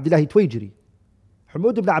 Hamoud ibn Abdullah Tuwaijiri.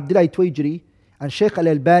 Hamoud ibn Abdullah Tuwaijiri and Shaykh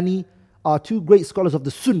Al-Albani are two great scholars of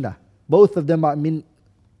the Sunnah. Both of them are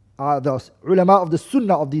the ulama of the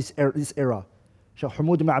Sunnah of this era. Shaykh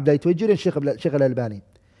Hamoud ibn Abdullah Tuwaijiri and Shaykh Al-Albani.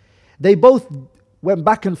 They both went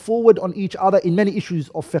back and forward on each other in many issues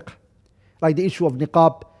of fiqh. Like the issue of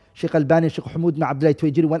niqab, Shaykh Al-Albani and Shaykh Hamoud ibn Abdullah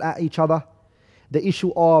Tuwaijiri went at each other. The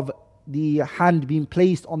issue of the hand being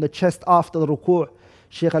placed on the chest after the ruku',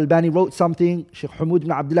 Shaykh Al-Albani wrote something, Shaykh Hamoud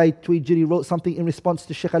ibn Abdullah Tuwaijiri wrote something in response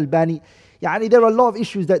to Shaykh Al-Albani. There are a lot of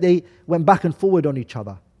issues that they went back and forward on each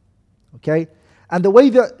other. Okay? And the way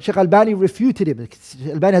that Shaykh Al-Albani refuted him,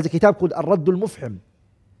 Al-Albani has a kitab called Ar-Radd Al-Mufhim,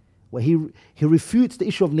 where he refutes the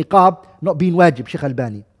issue of niqab not being wajib, Shaykh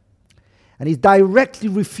Al-Albani. And he's directly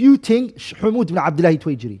refuting Hamoud ibn Abdullah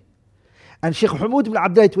Tuwaijiri. And Shaykh Hamoud ibn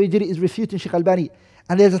Abdullah Tuwaijiri is refuting Shaykh Al-Albani.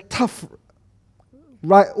 And there's a tough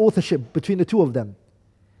authorship between the two of them.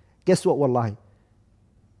 Guess what, wallahi?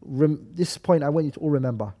 This point I want you to all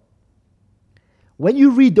remember. When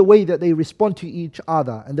you read the way that they respond to each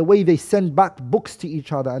other and the way they send back books to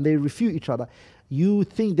each other and they refute each other, you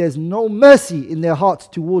think there's no mercy in their hearts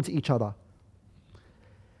towards each other.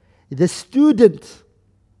 The student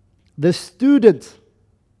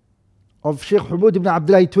of Shaykh Hamoud ibn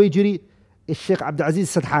Abdullah Tuwaijiri is Shaykh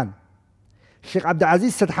Abdulaziz Sadhan. Shaykh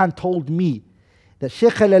Abdulaziz Sadhan told me that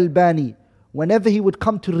Shaykh Al-Albani, whenever he would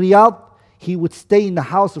come to Riyadh, he would stay in the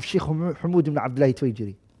house of Shaykh Hamoud ibn Abdullah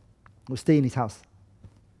Tuwaijiri. He would stay in his house.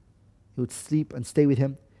 He would sleep and stay with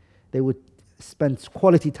him. They would spend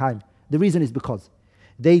quality time. The reason is because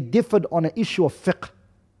they differed on an issue of fiqh.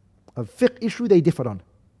 A fiqh issue they differed on.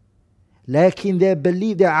 Lakin their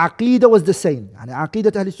belief, their aqeedah was the same.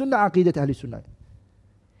 Aqeedah Ahl Sunnah, aqeedah Ahl Sunnah.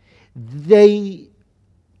 They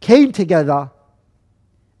came together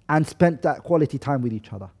and spent that quality time with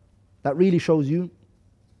each other. That really shows you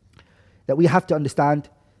that we have to understand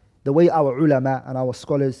the way our ulama and our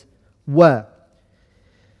scholars were.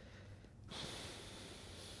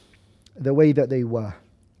 The way that they were.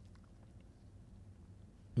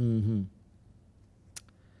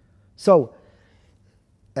 So,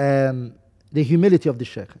 the humility of the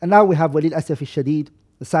Shaykh. And now we have, walil asaf al-shadid,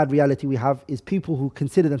 the sad reality we have is people who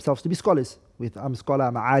consider themselves to be scholars. I'm a scholar,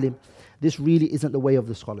 I'm a alim. This really isn't the way of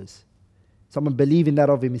the scholars. Someone believing that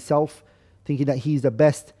of himself, thinking that he's the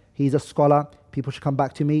best, he's a scholar, people should come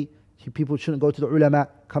back to me, people shouldn't go to the ulama,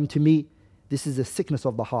 come to me. This is a sickness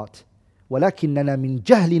of the heart. وَلَكِنَّنَا مِنْ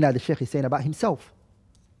جَهْلِنَا, the Shaykh is saying about himself.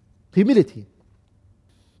 Humility.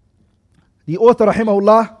 The author,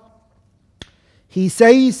 rahimahullah, he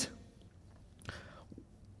says,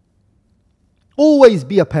 always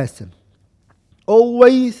be a person.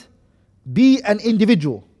 Always be an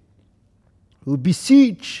individual who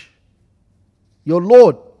beseech your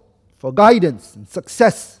Lord for guidance and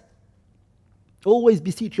success. Always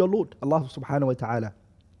beseech your Lord, Allah subhanahu wa ta'ala,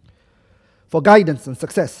 for guidance and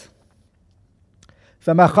success.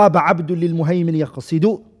 فَمَا خَابَ عَبْدٌ لِلْمُهَيْمِنِ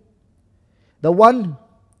يَقْصِدُ. The one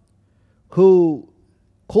who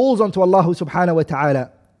calls unto Allah subhanahu wa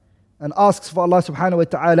ta'ala and asks for Allah subhanahu wa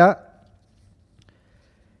ta'ala,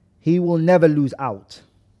 he will never lose out.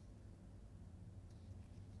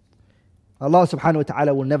 Allah subhanahu wa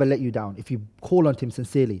ta'ala will never let you down if you call unto Him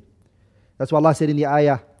sincerely. That's what Allah said in the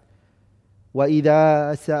ayah,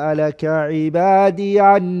 وَإِذَا سَأَلَكَ عِبَادِي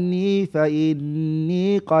عَنِّي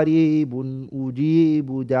فَإِنِّي قَرِيبٌ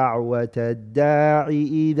أُجِيبُ دَعْوَةَ الدَّاعِ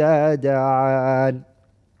إِذَا دَعَانِ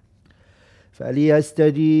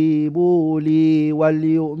فَلْيَسْتَجِيبُوا لِي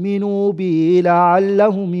وَلْيُؤْمِنُوا بِي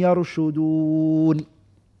لَعَلَّهُمْ يَرْشُدُونَ.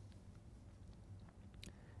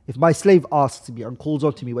 If my slave asks me and calls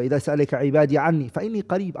on to me, وَإِذَا سَأَلَكَ عِبَادِي عَنِّي فَإِنِّي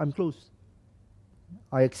قَرِيبٌ, I'm close.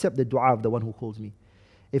 I accept the dua of the one who calls me.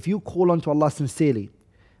 If you call unto Allah sincerely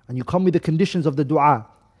and you come with the conditions of the dua,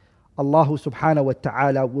 Allah subhanahu wa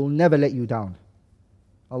ta'ala will never let you down.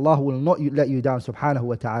 Allah will not let you down subhanahu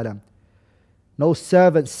wa ta'ala. No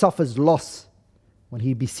servant suffers loss when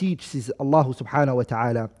he beseeches Allah subhanahu wa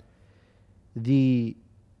ta'ala, the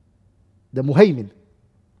muhaymin.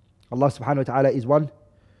 Allah subhanahu wa ta'ala is one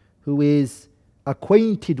who is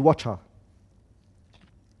acquainted watcher.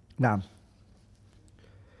 Now,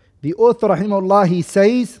 the author rahimahullah, he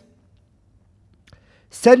says,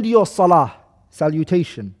 send your salah,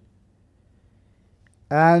 salutation,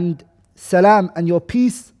 and salam and your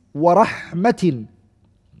peace, wa rahmatin,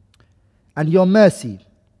 and your mercy.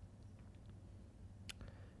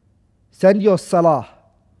 Send your salah,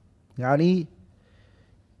 yani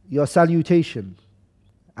your salutation,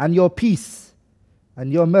 and your peace,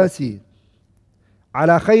 and your mercy.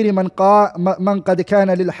 على خير من قد كان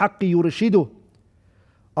للحق يرشده,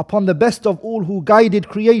 upon the best of all who guided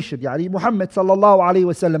creation, yani Muhammad sallallahu alayhi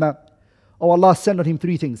wa sallam. Oh, Allah sent on him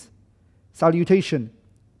three things: salutation,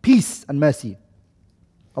 peace, and mercy.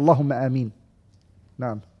 Allahumma ameen.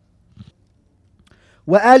 Naam.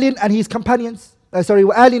 Wa alin and his companions, wa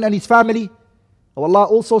alin and his family. Oh, Allah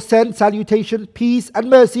also sent salutation, peace, and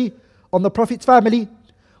mercy on the Prophet's family.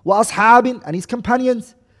 Wa ashabin and his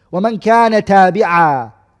companions. Wa man kana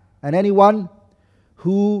tabi'a, and anyone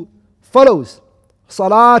who follows.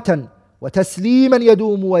 Salatan wa tasliman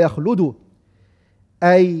yadumu wa yakhludu,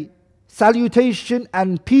 a salutation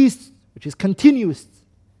and peace which is continuous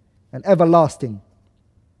and everlasting.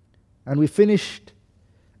 And we finished,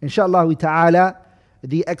 inshaAllah ta'ala,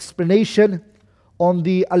 the explanation on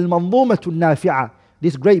the Al-Manzumatul Nafi'ah,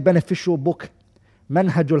 this great beneficial book,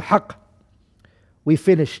 Manhaj Al Haqq. We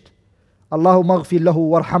finished. Allahumma aghfir lahu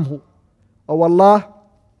warhamhu. Oh Allah,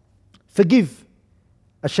 forgive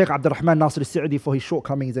Shaikh Abdurrahman Nasir al-Sa'di for his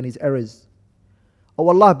shortcomings and his errors. Oh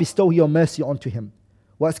Allah, bestow your mercy onto him.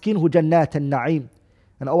 وَأَسْكِنْهُ جَنَّاتَ النَّعِيمِ,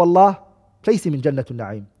 and oh Allah, place him in Jannatul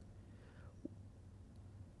Na'im.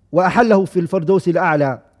 وَأَحَلَّهُ فِي الْفِرْدَوْسِ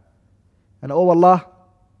الْأَعْلَى, And oh Allah,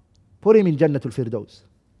 put him in Jannatul Firdaus.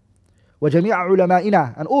 وجميع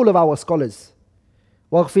علمائنا, and all of our scholars.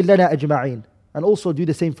 واغفر لنا أجمعين. And also do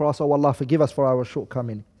the same for us, oh Allah, forgive us for our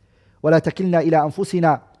shortcoming. ولا تكلنا إلى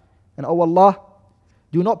أنفسنا. And oh Allah,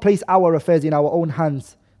 do not place our affairs in our own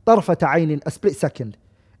hands. طرفة عين, a split second.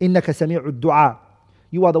 إنك سميع الدعاء.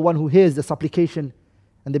 You are the one who hears the supplication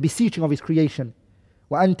and the beseeching of His creation.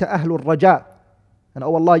 وأنت أهل الرجاء. And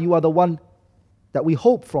oh Allah, you are the one that we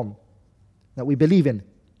hope from, that we believe in.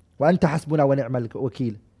 وأنت حسبنا ونعم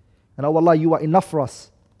الوكيل. And oh Allah, you are enough for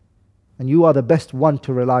us, and you are the best one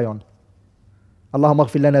to rely on. اللهم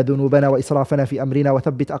اغفر لنا ذنوبنا وإسرافنا في أمرنا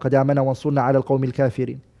وثبت أقدامنا وانصرنا على القوم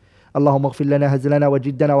الكافرين. اللهم اغفر لنا هزلنا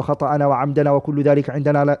وجدنا وخطأنا وعمدنا وكل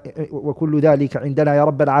ذلك عندنا يا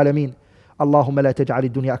رب العالمين. اللهم لا تجعل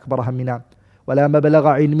الدنيا أكبر همنا ولا مبلغ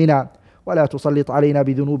علمنا ولا تسلط علينا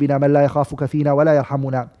بذنوبنا من لا يخافك فينا ولا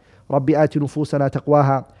يرحمنا. رب آت نفوسنا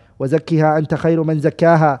تقواها وزكها أنت خير من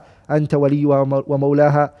زكاها أنت وليها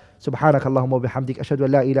ومولاها. سبحانك اللهم وبحمدك أشهد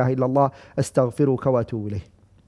أن لا إله إلا الله أستغفرك وأتوب إليه.